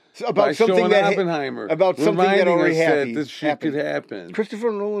war. About something that Oppenheimer, about something that already happened. This shit could happen. Christopher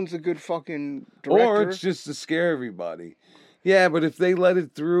Nolan's a good fucking director. Or it's just to scare everybody. Yeah, but if they let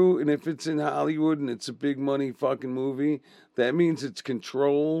it through, and if it's in Hollywood and it's a big money fucking movie, that means it's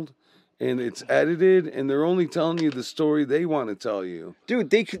controlled and it's edited, and they're only telling you the story they want to tell you. Dude,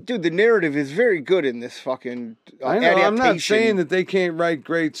 the narrative is very good in this fucking I know. adaptation. I'm not saying that they can't write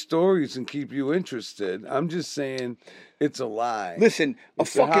great stories and keep you interested. I'm just saying It's a lie. Listen,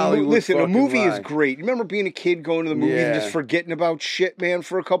 a movie is great. You remember being a kid going to the movies and just forgetting about shit, man,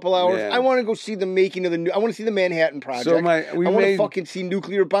 for a couple hours? Yeah. I want to go see the making of I want to see the Manhattan Project. I want to fucking see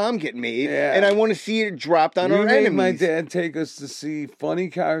nuclear bomb get made, and I want to see it dropped on our enemies. My dad take us to see Funny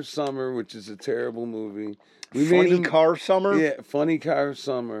Car Summer, which is a terrible movie. Car Summer? Yeah, Funny Car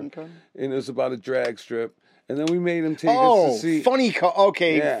Summer. Okay. And it was about a drag strip. And then we made him take us to see... Funny Car...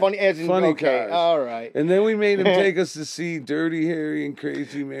 Okay, yeah, funny as in... Funny okay, Cars. All right. And then we made him take us to see Dirty Harry and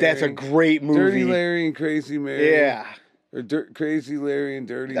Crazy Mary. That's a great movie. Dirty Larry and Crazy Mary. Yeah. Or Crazy Larry and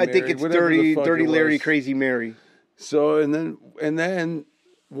Dirty Mary. I think it's Dirty Larry, Crazy Mary. So, and then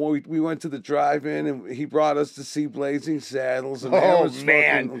we went to the drive-in, and he brought us to see Blazing Saddles, and that was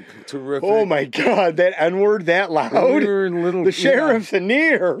fucking terrific. Oh my God, that N-word that loud! We were in the sheriff's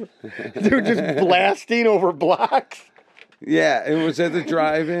near. They're just blasting over blocks. Yeah, it was at the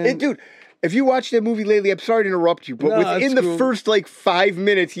drive-in. Dude, if you watched that movie lately, I'm sorry to interrupt you, but within the first 5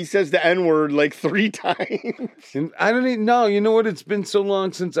 minutes, he says the N-word 3 times. And I don't even know. You know what? It's been so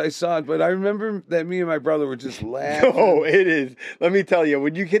long since I saw it, but I remember that me and my brother were just laughing. No, it is. Let me tell you,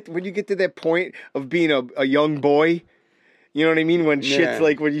 when you get to that point of being a young boy, you know what I mean? When shit's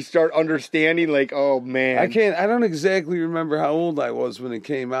when you start understanding, oh man. I don't exactly remember how old I was when it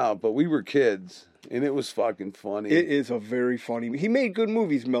came out, but we were kids. And it was fucking funny. It is a very funny... He made good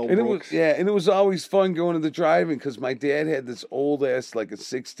movies, Mel Brooks. And it was always fun going to the drive-in because my dad had this old-ass, a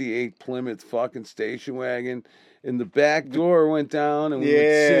 68 Plymouth fucking station wagon. And the back door went down, and we would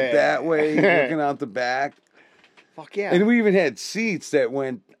sit that way, looking out the back. Fuck yeah. And we even had seats that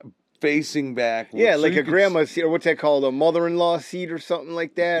went facing backwards. Yeah, so a grandma's seat, or what's that called? A mother-in-law seat or something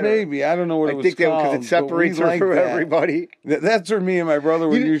like that? Maybe. I don't know what it was called. I think because it separates her from everybody. That's where me and my brother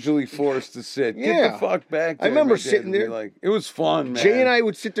were usually forced to sit. Get the fuck back there. I remember sitting there. It was fun, man. Jay and I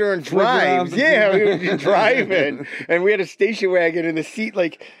would sit there and drive. Yeah, we would be driving. And we had a station wagon, and the seat,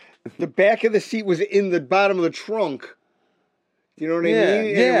 the back of the seat was in the bottom of the trunk. You know what I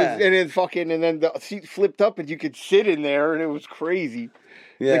mean? Yeah. And then the seat flipped up, and you could sit in there, and it was crazy.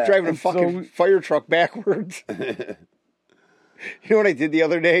 Yeah. Like driving a fucking fire truck backwards. You know what I did the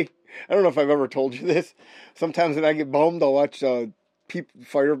other day? I don't know if I've ever told you this. Sometimes when I get bummed, I'll watch the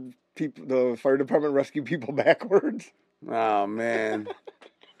fire department rescue people backwards. Oh, man.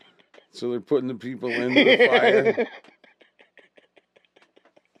 So they're putting the people into the fire.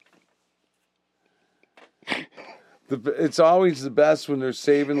 It's always the best when they're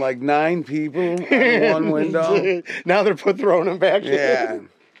saving 9 people out of one window. Now they're throwing them back in. Yeah.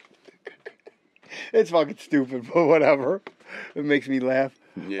 It's fucking stupid, but whatever. It makes me laugh.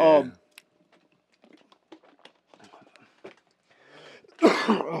 Yeah.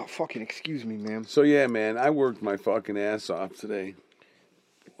 Oh, fucking excuse me, man. So, yeah, man, I worked my fucking ass off today.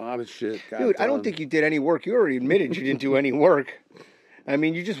 A lot of shit got Dude, done. I don't think you did any work. You already admitted you didn't do any work. I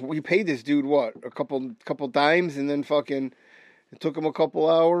mean, you paid this dude, what, a couple dimes, and then fucking, it took him a couple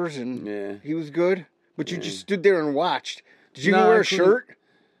hours, and he was good? But you just stood there and watched. Did you even wear a shirt?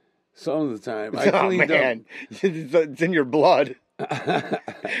 Some of the time. I cleaned up. It's in your blood. You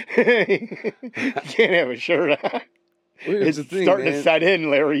can't have a shirt on. Well, it's starting to set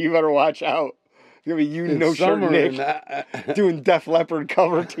in, Larry. You better watch out. It's going to be you, no shirt, Nick, doing Def Leppard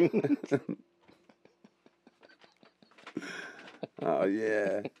cover tunes. Oh,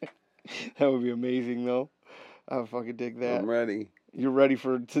 yeah. That would be amazing, though. I would fucking dig that. I'm ready. You're ready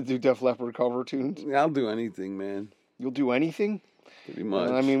to do Def Leppard cover tunes? I'll do anything, man. You'll do anything? Pretty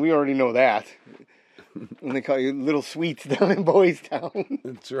much. I mean, we already know that. And they call you Little Sweets down in Boys Town.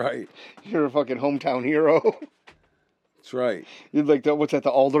 That's right. You're a fucking hometown hero. That's right. You're like, what's that,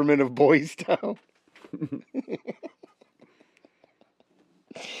 the alderman of Boys Town?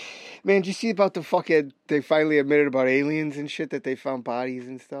 Man, did you see about the fucking, they finally admitted about aliens and shit, that they found bodies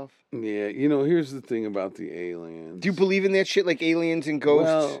and stuff? Yeah, here's the thing about the aliens. Do you believe in that shit, like aliens and ghosts?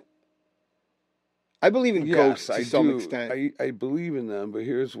 Well, I believe in ghosts to some extent. I believe in them, but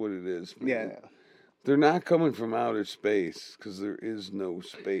here's what it is, man. Yeah. They're not coming from outer space, because there is no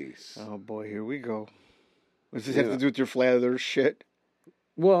space. Oh, boy, here we go. Does this have to do with your flat earth shit?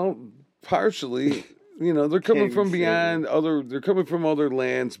 Well, partially. They're coming from they're coming from other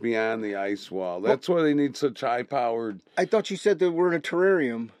lands beyond the ice wall. That's why they need such high-powered... I thought you said that we're in a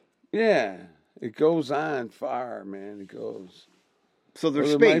terrarium. Yeah. It goes on far, man. It goes. So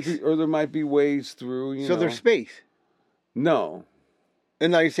there's space. There might be ways through, So there's space? No.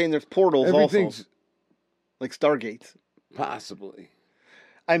 And now you're saying there's portals also? Like Stargates? Possibly.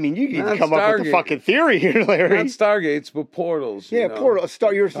 I mean, you need to come up with the fucking theory here, Larry. Not Stargates, but portals. Yeah, portal.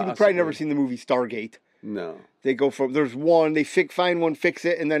 You've probably never seen the movie Stargate. No. They go from, there's one, they find one, fix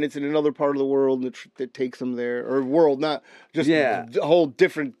it, and then it's in another part of the world that takes them there. Or world, not just a whole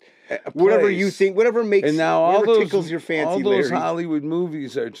different... Whatever you think, whatever makes, and now all those, tickles your fancy, all those Larry. Hollywood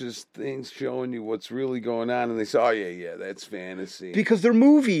movies are just things showing you what's really going on, and they say, "Oh yeah, that's fantasy." Because they're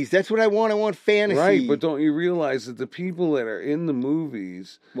movies. That's what I want. I want fantasy. Right, but don't you realize that the people that are in the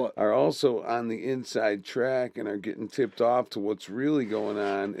movies are also on the inside track and are getting tipped off to what's really going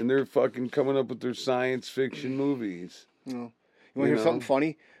on, and they're fucking coming up with their science fiction movies. You want to hear something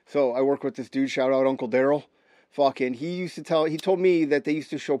funny? So I work with this dude. Shout out Uncle Daryl. Fucking, he told me that they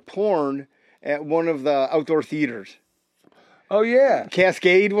used to show porn at one of the outdoor theaters. Oh, yeah.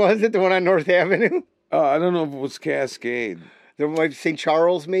 Cascade, was it? The one on North Avenue? I don't know if it was Cascade. There might be St.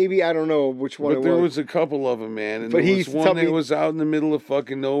 Charles, maybe? I don't know which one but there was a couple of them, man. And but there was one that was out in the middle of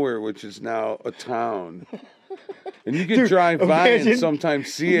fucking nowhere, which is now a town. And you can drive by and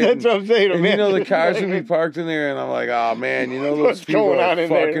sometimes see it. That's what I'm saying. And you know, the cars would be parked in there, and I'm like, oh, man, you know, those people are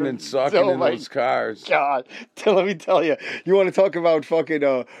fucking and sucking in those cars. God. Let me tell you. You want to talk about fucking,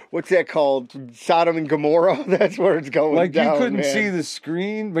 what's that called? Sodom and Gomorrah? That's where it's going like, down, you couldn't see the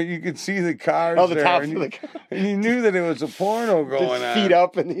screen, but you could see the cars the there. top And of the car. And you knew that it was a porno going on. Feet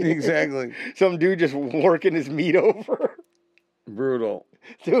up. Exactly. Some dude just working his meat over. Brutal.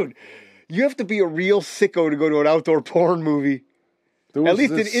 Dude. You have to be a real sicko to go to an outdoor porn movie. At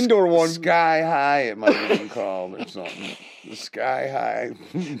least an indoor one. Sky High, it might have been called or something. The Sky High.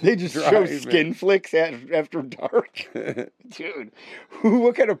 They just show skin flicks after dark. Dude,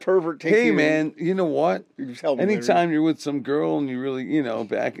 what kind of pervert takes you? Hey, man, you know what? Anytime you're with some girl and you really,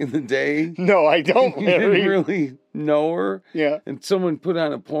 back in the day. No, I don't, you Larry. didn't really know her. Yeah. And someone put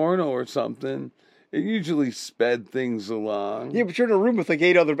on a porno or something. It usually sped things along. Yeah, but you're in a room with like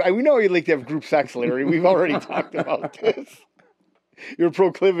 8 other... We know you like to have group sex, Larry. We've already talked about this. Your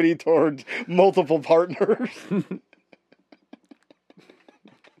proclivity towards multiple partners.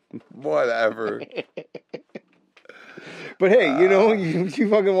 Whatever. But hey, you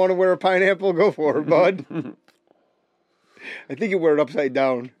fucking want to wear a pineapple, go for it, bud. I think you wear it upside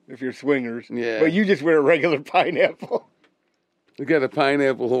down if you're swingers. Yeah. But you just wear a regular pineapple. You got a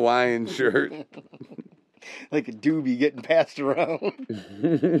pineapple Hawaiian shirt. Like a doobie getting passed around.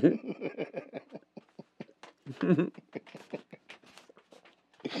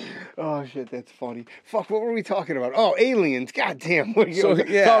 Oh, shit, that's funny. Fuck, what were we talking about? Oh, aliens. God damn.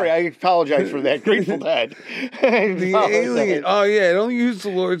 Sorry, I apologize for that. Grateful Dead. The alien. Oh, yeah, don't use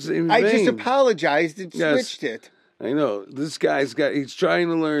the Lord's name in vain. I just apologized and switched it. I know. This guy's he's trying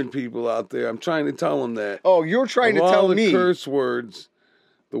to learn, people out there. I'm trying to tell him that. Oh, you're trying to tell me. All the curse words,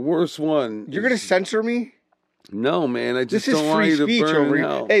 the worst one. You're going to censor me? No, man. I just don't want you to burn in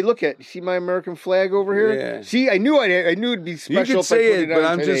hell. Hey, look at, see my American flag over here? Yeah. See, I knew it'd be special. You can say it, but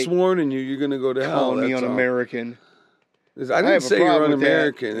I'm just warning you. You're going to go to hell. Calling me un-American. I didn't say you're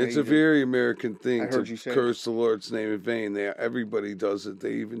un-American. Yeah, it's a very American thing to curse the Lord's name in vain. Everybody does it.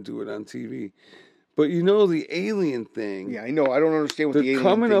 They even do it on TV. But the alien thing. Yeah, I know. I don't understand what the alien thing is.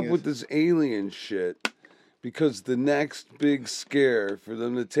 They're coming up with this alien shit because the next big scare for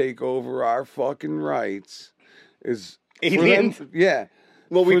them to take over our fucking rights is aliens. Yeah.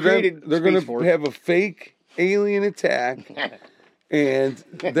 Well, they're going to have a fake alien attack. And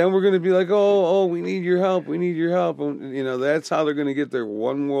then we're going to be like, oh, we need your help. We need your help. And, that's how they're going to get their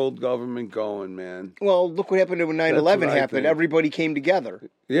one world government going, man. Well, look what happened when 9/11 happened. Everybody came together.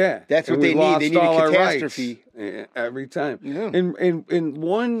 Yeah. That's what they need. They need a catastrophe. Every time. Yeah. And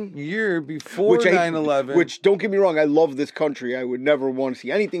 1 year before 9/11. Which, don't get me wrong, I love this country. I would never want to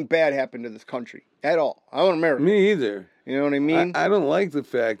see anything bad happen to this country at all. I want America. Me either. You know what I mean? I don't like the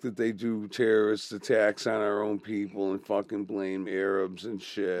fact that they do terrorist attacks on our own people and fucking blame Arabs and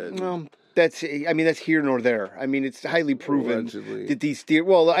shit. Well, that's here nor there. I mean, it's highly proven allegedly. That these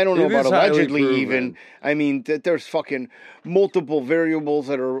I don't know about allegedly even. I mean, that there's fucking multiple variables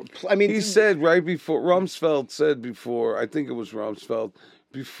that are. I mean, he said right before Rumsfeld said before. I think it was Rumsfeld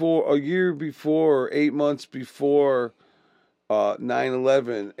before a year before, 8 months before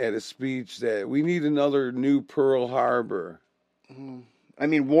 9/11 at a speech that we need another new Pearl Harbor. I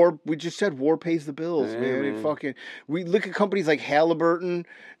mean, war. We just said war pays the bills, man. We look at companies like Halliburton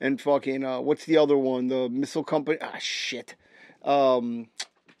and fucking what's the other one? The missile company. Shit. Damn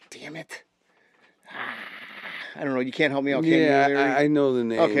it. I don't know. You can't help me out, can you, Larry? I know the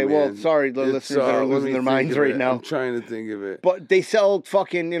name. Okay, well, sorry, the listeners that are losing their minds right now. I'm trying to think of it. But they sell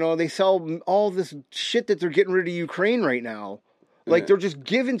they sell all this shit that they're getting rid of Ukraine right now. Like, they're just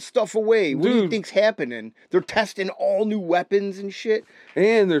giving stuff away. What do you think's happening? They're testing all new weapons and shit.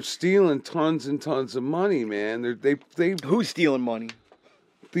 And they're stealing tons and tons of money, man. They Who's stealing money?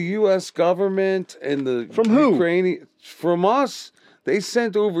 The U.S. government and the From who? Ukrainian, from us, they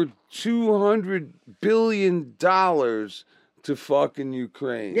sent over $200 billion to fucking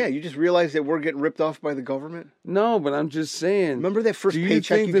Ukraine. Yeah, you just realize that we're getting ripped off by the government? No, but I'm just saying. Remember that first paycheck paycheck you got?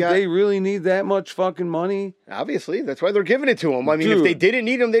 Do you think that they really need that much fucking money? Obviously, that's why they're giving it to them. I mean, Dude, if they didn't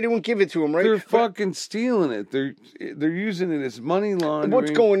need them, they didn't give it to them, right? They're fucking stealing it. They're using it as money laundering.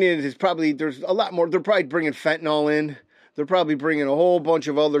 What's going in is probably, there's a lot more. They're probably bringing fentanyl in. They're probably bringing a whole bunch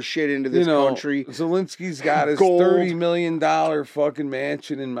of other shit into this country. Zelensky's got his Gold. $30 million fucking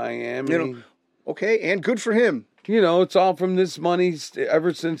mansion in Miami. Okay, and good for him. It's all from this money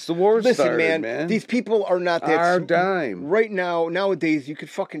ever since the war started, man. These people are not that... Our dime. Right now, nowadays, you could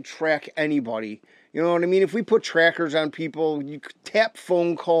fucking track anybody. You know what I mean? If we put trackers on people, you could tap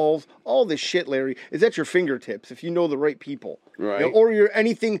phone calls, all this shit, Larry, is at your fingertips if you know the right people. Right. Or you're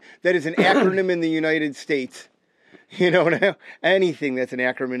anything that is an acronym in the United States. Anything that's an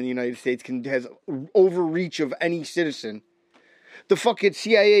acronym in the United States has overreach of any citizen. The fucking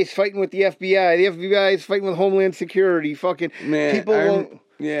CIA is fighting with the FBI. The FBI is fighting with Homeland Security. Fucking man, people won't...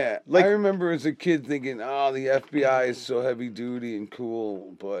 Yeah, I remember as a kid thinking, the FBI is so heavy duty and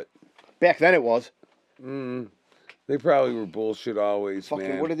cool, but... Back then it was. They probably were bullshit always, fucking,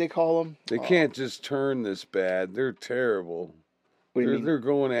 man. What did they call them? They can't just turn this bad. They're terrible. What do you mean? They're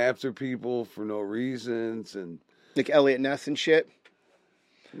going after people for no reasons and... Like Elliot Ness and shit?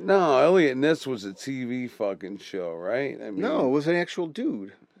 No, Elliot Ness was a TV fucking show, right? I mean, no, it was an actual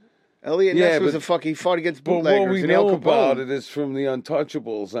dude. Elliot Ness was he fought against bootleggers. But what we and know Al Capone. about it is from the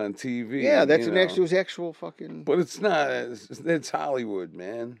Untouchables on TV. Yeah, that's it was actual fucking... But it's not, it's Hollywood,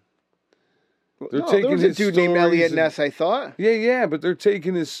 man. There was a dude named Elliot Ness, I thought. Yeah, but they're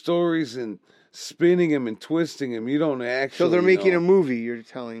taking his stories and spinning him and twisting him. You don't actually So they're making a movie, you're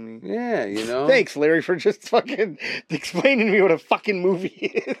telling me. Yeah, Thanks, Larry, for just fucking explaining to me what a fucking movie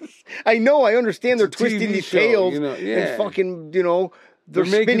is. I understand they're twisting these tales and fucking, they're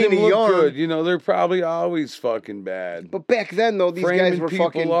making spinning them a look yarn. Good. They're probably always fucking bad. But back then, though, these guys were people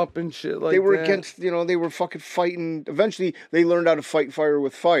fucking up and shit like that. They were against, they were fucking fighting. Eventually, they learned how to fight fire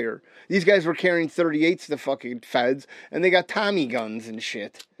with fire. These guys were carrying 38s to fucking feds, and they got Tommy guns and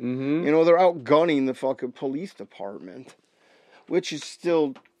shit. Mm-hmm. They're outgunning the fucking police department, which is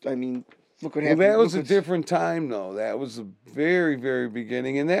still, look what happened. Well, that was a different time, though. That was the very, very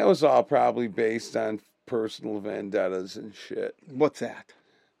beginning, and that was all probably based on personal vendettas and shit. What's that?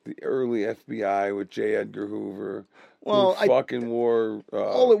 The early FBI with J. Edgar Hoover. Well, fucking wore.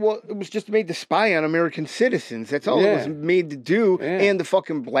 It was just made to spy on American citizens. That's all it was made to do, and the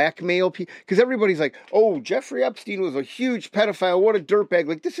fucking blackmail people. Because everybody's like, "Oh, Jeffrey Epstein was a huge pedophile. What a dirtbag!"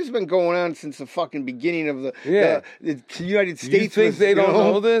 Like this has been going on since the fucking beginning of the United States. You think they don't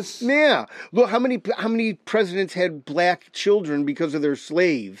know this? Yeah. Look, how many presidents had black children because of their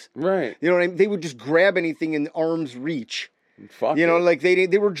slaves? Right. You know what I mean? They would just grab anything in arm's reach. Fuck like they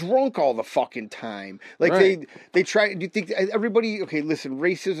were drunk all the fucking time. Like they try. Do you think everybody? Okay, listen,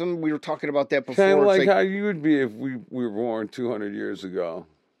 racism. We were talking about that before. Kind of like how you would be if we were born 200 years ago.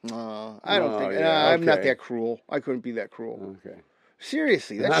 I don't think. I'm not that cruel. I couldn't be that cruel. Okay.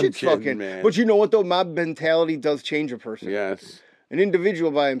 Seriously, that shit's fucking. Man. But you know what though? Mob mentality does change a person. Yes. An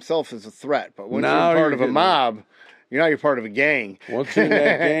individual by himself is a threat, but once you're part of a mob, you're part of a gang. Once you're in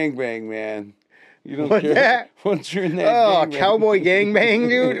that gangbang, man. You don't What's care. That? Once you're in that cowboy gangbang,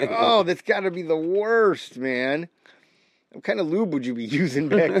 dude. Oh, that's got to be the worst, man. What kind of lube would you be using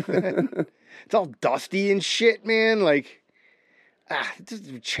back then? It's all dusty and shit, man. Like,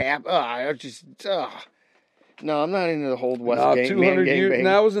 just chap. No, I'm not into the Old West gang. 200 years.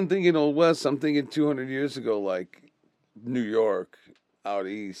 No, I wasn't thinking Old West. I'm thinking 200 years ago, like New York, out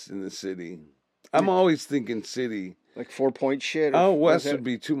east in the city. I'm always thinking city. Like 4 Point shit? Out west would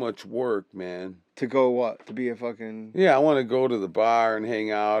be too much work, man. To go what? To be a fucking... Yeah, I want to go to the bar and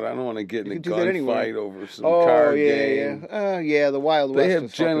hang out. I don't want to get in a gunfight over some card game. Yeah, the Wild West. They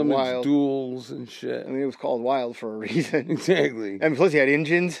have gentlemen's duels and shit. It was called Wild for a reason. Exactly. And plus you had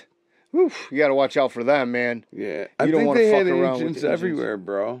Injuns. Oof, you got to watch out for them, man. Yeah. You don't want to fuck around with Injuns everywhere,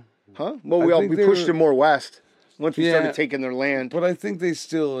 bro. Huh? Well, we pushed them more west once we started taking their land. But I think they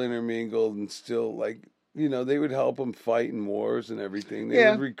still intermingled and still, they would help them fight in wars and everything. They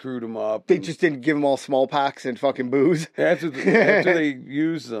would recruit them up. They just didn't give them all smallpox and fucking booze. After they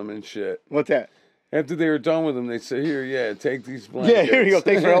used them and shit. What's that? After they were done with them, they say, "Here, take these blankets. Yeah, here you go.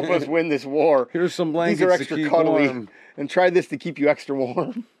 Thanks for helping us win this war. Here's some blankets These are extra to keep cuddly, warm. and try this to keep you extra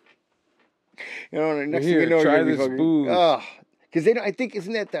warm." Next thing you know, try you're this booze. Because I think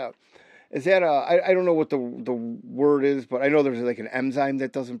isn't that the. Is that I don't know what the word is, but I know there's like an enzyme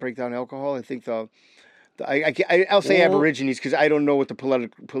that doesn't break down alcohol. I think I'll say Aborigines because I don't know what the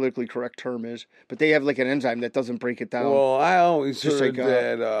politically correct term is, but they have like an enzyme that doesn't break it down. Well, I always heard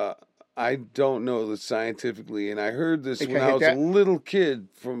that I don't know this scientifically, and I heard this when I was a little kid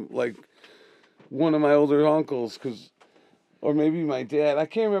from like one of my older uncles, or maybe my dad. I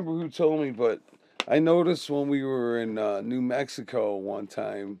can't remember who told me, but I noticed when we were in New Mexico one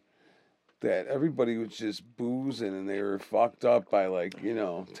time that everybody was just boozing and they were fucked up by 10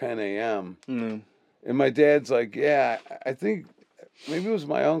 a.m. Mm. And my dad's like, yeah, I think maybe it was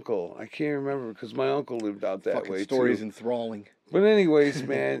my uncle. I can't remember because my uncle lived out that way too. Stories enthralling. But anyways,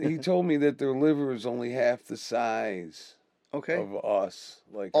 man, he told me that their liver is only half the size of us.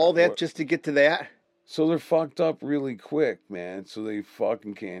 All that just to get to that? So they're fucked up really quick, man. So they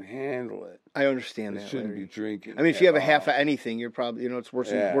fucking can't handle it. I understand that. They shouldn't be drinking. I mean, if you have a half of anything, you're probably, it's worse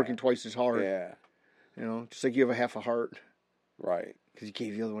than working twice as hard. Yeah. Just like you have a half a heart. Right. Because you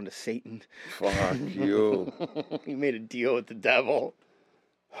gave the other one to Satan. Fuck you. You made a deal with the devil.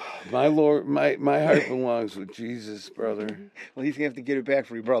 My Lord, my heart belongs with Jesus, brother. Well, he's going to have to get it back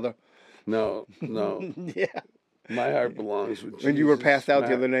for you, brother. No. Yeah. My heart belongs with Jesus. When you were passed out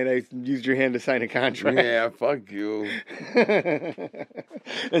the other night, I used your hand to sign a contract. Yeah, fuck you.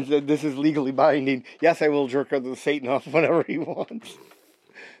 And so this is legally binding. Yes, I will jerk the Satan off whenever he wants.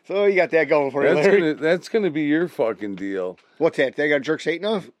 So you got that going for you, Larry. That's gonna be your fucking deal. What's that? They got to jerk Satan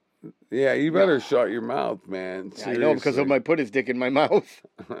off? Yeah, you better shut your mouth, man. I know, because I might put his dick in my mouth.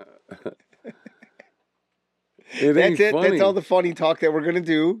 That's it. Funny. That's all the funny talk that we're going to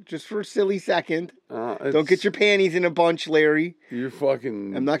do, just for a silly second. Don't get your panties in a bunch, Larry. You're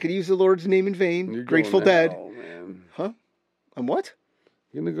fucking... I'm not going to use the Lord's name in vain. You're Grateful Dead. Hell, man. Huh? I'm what?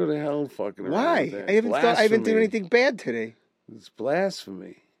 You're going to go to hell fucking around. Why? I haven't done anything bad today. It's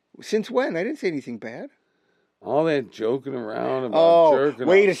blasphemy. Since when? I didn't say anything bad. All that joking around about jerking.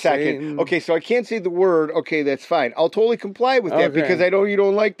 Wait a second. Satan. Okay, so I can't say the word. Okay, that's fine. I'll totally comply with that because I know you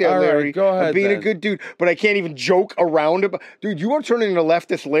don't like that, all Larry. Right, go ahead. I'm being a good dude, but I can't even joke around about. Dude, you are turning into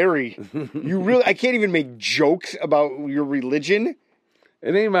leftist Larry. I can't even make jokes about your religion.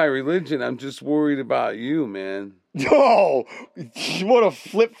 It ain't my religion. I'm just worried about you, man. Oh, what a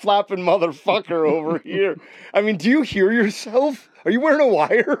flip-flopping motherfucker over here. I mean, do you hear yourself? Are you wearing a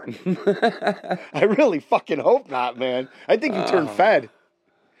wire? I really fucking hope not, man. I think you turned fed.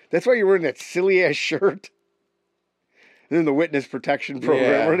 That's why you're wearing that silly-ass shirt. And then the witness protection program.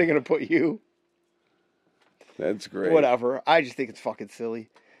 Where are they going to put you? That's great. Whatever. I just think it's fucking silly.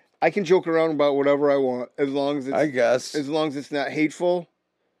 I can joke around about whatever I want as long as it's not hateful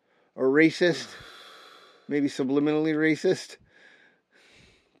or racist. Maybe subliminally racist.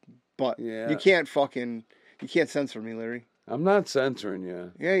 But you can't censor me, Larry. I'm not censoring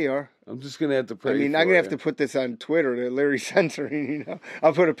you. Yeah, you are. I'm just going to have to pray. I'm going to have to put this on Twitter that Larry's censoring,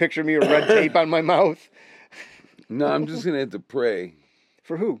 I'll put a picture of me with red tape on my mouth. No, I'm just going to have to pray.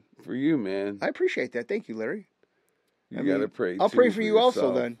 For who? For you, man. I appreciate that. Thank you, Larry. You got to pray, I'll pray for you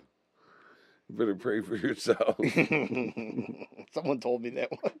also, then. You better pray for yourself. Someone told me that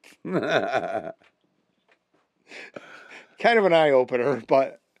once. Kind of an eye-opener,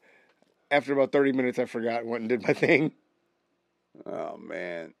 but after about 30 minutes, I forgot and went and did my thing. Oh,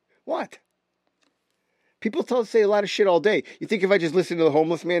 man. What? People say a lot of shit all day. You think if I just listened to the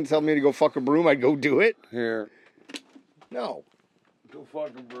homeless man tell me to go fuck a broom, I'd go do it? Here. No. Go fuck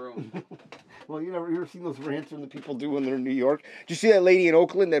a broom. Well, you ever seen those rants from the people do when they're in New York? Did you see that lady in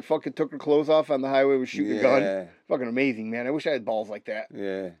Oakland that fucking took her clothes off on the highway and was shooting a gun? Fucking amazing, man. I wish I had balls like that.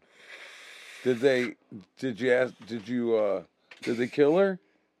 Yeah. Did they kill her?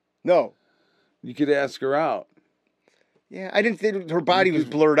 No. You could ask her out. Yeah, I didn't think her body was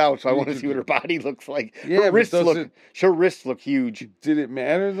blurred out, so I want to see what her body looks like. Yeah, her wrists look huge. Did it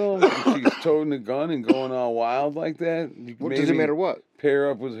matter though? If she's toting a gun and going all wild like that? What does it matter? What? Pair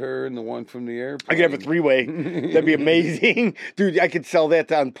up with her and the one from the airplane. I could have a 3-way. That'd be amazing, dude. I could sell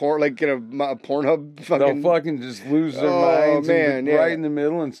that on get a Pornhub. They'll fucking just lose their minds and right in the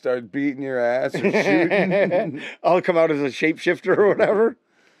middle and start beating your ass or shooting. I'll come out as a shapeshifter or whatever.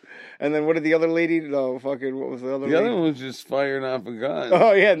 And then what did the other lady? No, fucking, what was the other lady? The other one was just firing off a gun.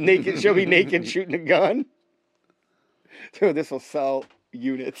 Oh, yeah, naked. She'll be naked shooting a gun. Dude, this will sell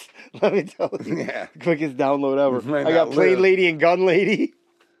units. Let me tell you. Yeah. Quickest download ever. I got Plain Lady and Gun Lady.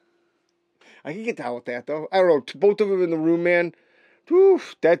 I can get down with that, though. I don't know. Both of them in the room, man.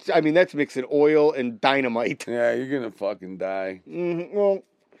 Oof, that's mixing oil and dynamite. Yeah, you're going to fucking die. Mm-hmm. Well,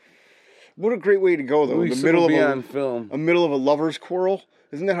 what a great way to go, though. At least it'll be on film. A middle of a lover's quarrel.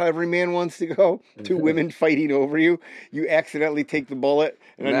 Isn't that how every man wants to go? Two women fighting over you. You accidentally take the bullet,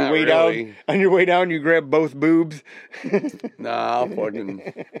 and on your way down, you grab both boobs. Nah, I'll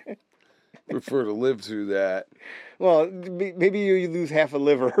fucking prefer to live through that. Well, maybe you lose half a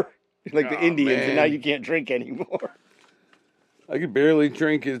liver, like the Indians, man. and now you can't drink anymore. I can barely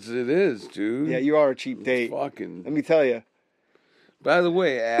drink as it is, dude. Yeah, you are a cheap date. Fucking. Let me tell you. By the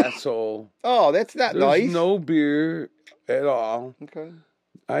way, asshole. Oh, that's not There's nice. no beer at all. Okay.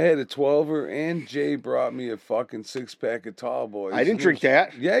 I had a 12er, and Jay brought me a fucking 6-pack of Tall Boys. I didn't drink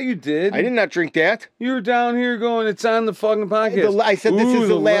that. Yeah, you did. I did not drink that. You were down here going, it's on the fucking podcast. I said this is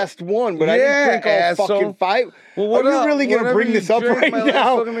the last one, but I didn't drink all asshole. fucking 5. Well, what Are you really going to Whatever bring you this up drink, right my last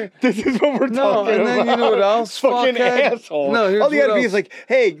now? fucking- This is what we're No, talking and then about. you know what else? Fucking fuckhead? asshole. No, here's all you what gotta be else. is like,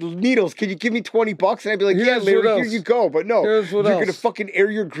 hey, Needles, can you give me $20? And I'd be like, yeah, Here's Larry, what here else. you go. But no, Here's what you're going to else. fucking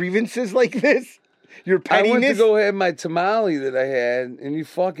air your grievances like this? Your I went to pettiness? go have my tamale that I had, and you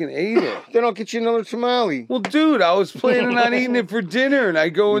fucking ate it. Then I'll get you another tamale. Well, dude, I was planning on eating it for dinner, and I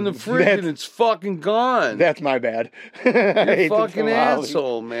go in the fridge, and it's fucking gone. That's my bad. You're a fucking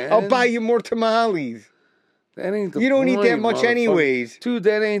asshole, man. I'll buy you more tamales. That ain't the You don't point, eat that much motherfucker. anyways. Dude,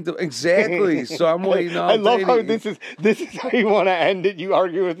 that ain't the... Exactly. So I'm waiting all I love day how to this is how you want to end it. You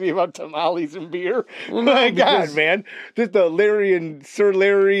argue with me about tamales and beer. Well, no, My God, because- man. This is the Larry and Sir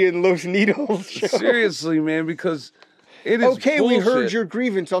Larry and Los Needles show. Seriously, man, because it is Okay, we heard bullshit. your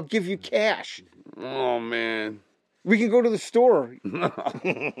grievance. I'll give you cash. Oh, man. We can go to the store. What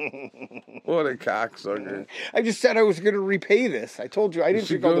a cocksucker. I just said I was going to repay this. I told you I You didn't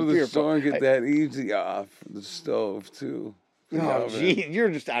should drink all go the to the beer. store and but get that easy off the stove, too. Oh, gee, you're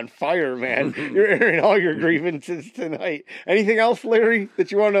just on fire, man. You're airing all your grievances tonight. Anything else, Larry,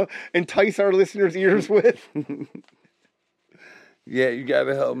 that you want to entice our listeners' ears with? Yeah, you got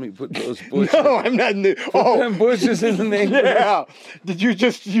to help me put those bushes. No, I'm not in the... Put them bushes in the neighborhood. Yeah. Did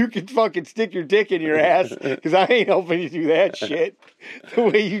you could fucking stick your dick in your ass, because I ain't helping you do that shit. The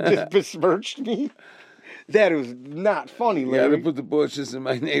way you just besmirched me. That was not funny, You got Larry. to put the bushes in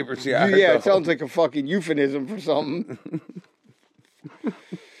my neighbor's yard. Yeah, it though. sounds like a fucking euphemism for something.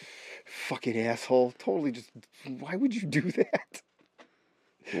 Fucking asshole. Totally just... Why would you do that?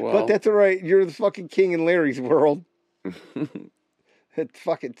 Well, But that's all right. You're the fucking king in Larry's world. That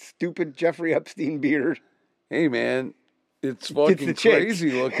fucking stupid Jeffrey Epstein beard. hey, man, it's the fucking chicks.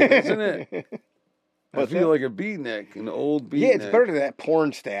 crazy looking, isn't it? I What's feel that? like a beatnik, an old beatnik. Yeah, it's better than that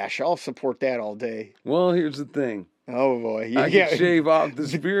porn stash. I'll support that all day. Well, here's the thing. Oh, boy. I can shave off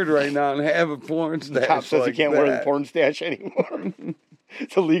this beard right now and have a porn stash. Cop says like you can't wear the that. porn stash anymore.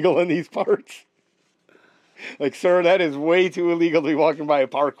 It's illegal in these parts. Like, sir, that is way too illegal to be walking by a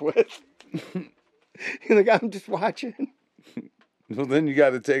park with. You're like, I'm just watching. Well, then you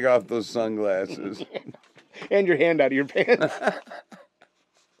got to take off those sunglasses. And your hand out of your pants.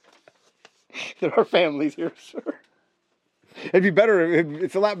 There are families here, sir. It'd be better.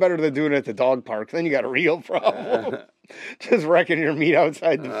 It's a lot better than doing it at the dog park. Then you got a real problem. Just wrecking your meat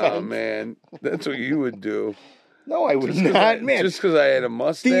outside the fence. Oh, man. That's what you would do. No, I would not, man. Just because I had a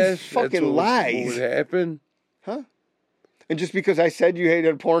mustache, fucking that's what lies. would happen. Huh? And just because I said you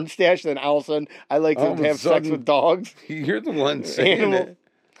hated a porn stash, then all of a sudden I like All to of a have sex sudden- with dogs. You're the one saying Animal. it.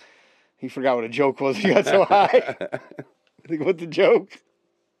 He forgot what a joke was. He got so high. I think, what's the joke?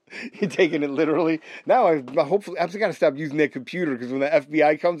 You're taking it literally. Now I've got to stop using that computer because when the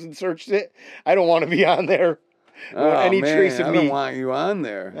FBI comes and searches it, I don't want to be on there. Any trace of I me. don't want you on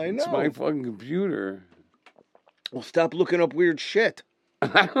there. I It's know. my fucking computer. Well, stop looking up weird shit.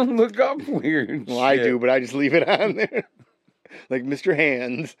 I don't look up weird Well, shit. I do, but I just leave it on there. Like Mr.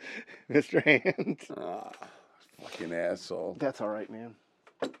 Hands. Mr. Hands. Fucking asshole. That's all right, man.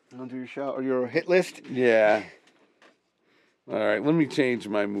 You want to do your show or your hit list? Yeah. All right, let me change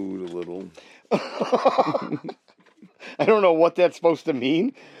my mood a little. I don't know what that's supposed to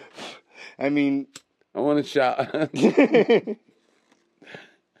mean. I mean... I want to shout.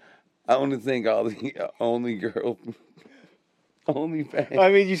 I want to thank all the only fans. I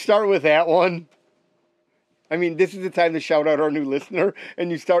mean, you start with that one. I mean, this is the time to shout out our new listener,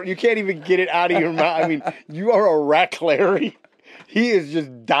 and you can't even get it out of your mouth. I mean, you are a wreck, Larry. He is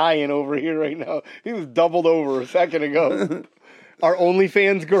just dying over here right now. He was doubled over a second ago. Our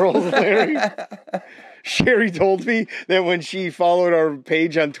OnlyFans girls, Larry. Sherry told me that when she followed our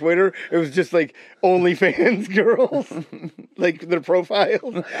page on Twitter, it was just like OnlyFans girls, like their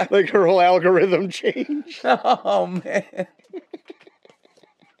profiles, like her whole algorithm changed. Oh, man.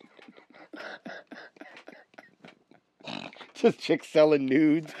 Just chicks selling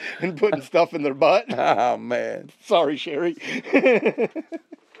nudes and putting stuff in their butt. Oh, man. Sorry, Sherry.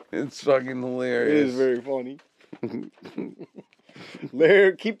 It's fucking It hilarious. is very funny.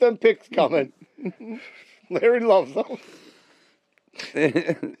 Larry, keep them pics coming. Larry loves them.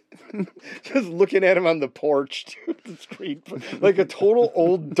 Just looking at him on the porch, dude, the screen, like a total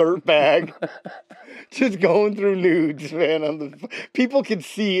old dirtbag. Just going through nudes, man. People can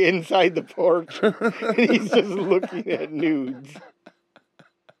see inside the porch, and he's just looking at nudes.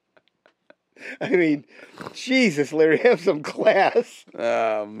 I mean, Jesus, Larry, have some class.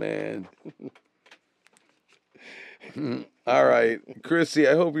 Oh, man. All right. Chrissy,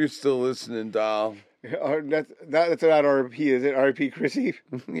 I hope you're still listening, doll. That's not RIP, is it? RIP, Chrissy?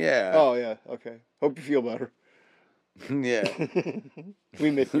 Yeah. Oh, yeah. Okay. Hope you feel better. Yeah.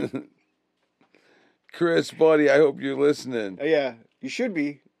 We miss you. Chris, buddy, I hope you're listening. Yeah, you should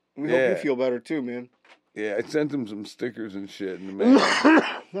be. We hope you feel better, too, man. Yeah, I sent him some stickers and shit in the mail.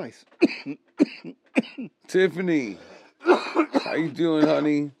 Nice. Tiffany, how you doing,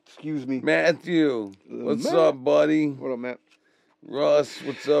 honey? Excuse me. Matthew, what's up, buddy? What up, Matt? Russ,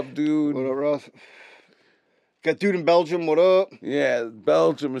 what's up, dude? What up, Russ? Got dude in Belgium, what up? Yeah,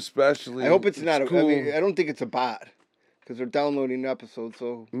 Belgium especially. I hope it's not. Cool. I mean, I don't think it's a bot because they're downloading episodes.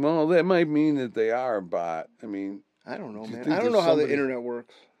 So well, that might mean that they are a bot. I mean, I don't know, man. think I don't know how the internet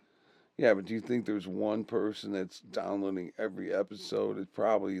works. Yeah, but do you think there's one person that's downloading every episode? It's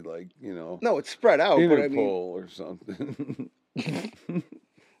probably like, you know... No, it's spread out, Interpol but I mean... or something.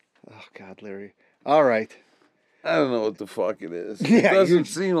 Oh, God, Larry. All right. I don't know what the fuck it is. Yeah, it doesn't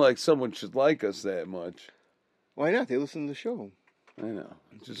seem like someone should like us that much. Why not? They listen to the show. I know.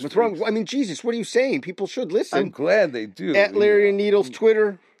 What's wrong? I mean, Jesus, what are you saying? People should listen. I'm glad they do. At Larry and Needles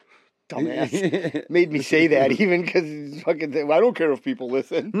Twitter. Dumbass. Made me say that even because fucking. I don't care if people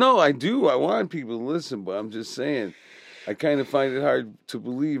listen. No, I do. I want people to listen, but I'm just saying, I kind of find it hard to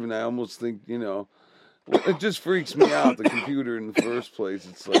believe, and I almost think, you know, it just freaks me out. The computer in the first place.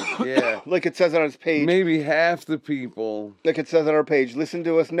 It's like, yeah, like it says on its page. Maybe half the people. Like it says on our page. Listen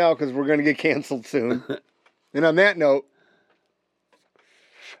to us now because we're gonna get canceled soon. And on that note,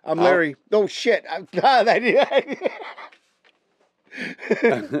 I'm Larry. Oh shit! I'm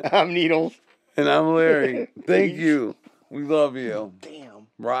Needles. And I'm Larry. Thank you. We love you. Damn.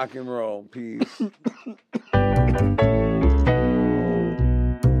 Rock and roll. Peace.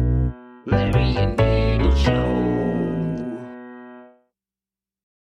 Larry and Needles Show.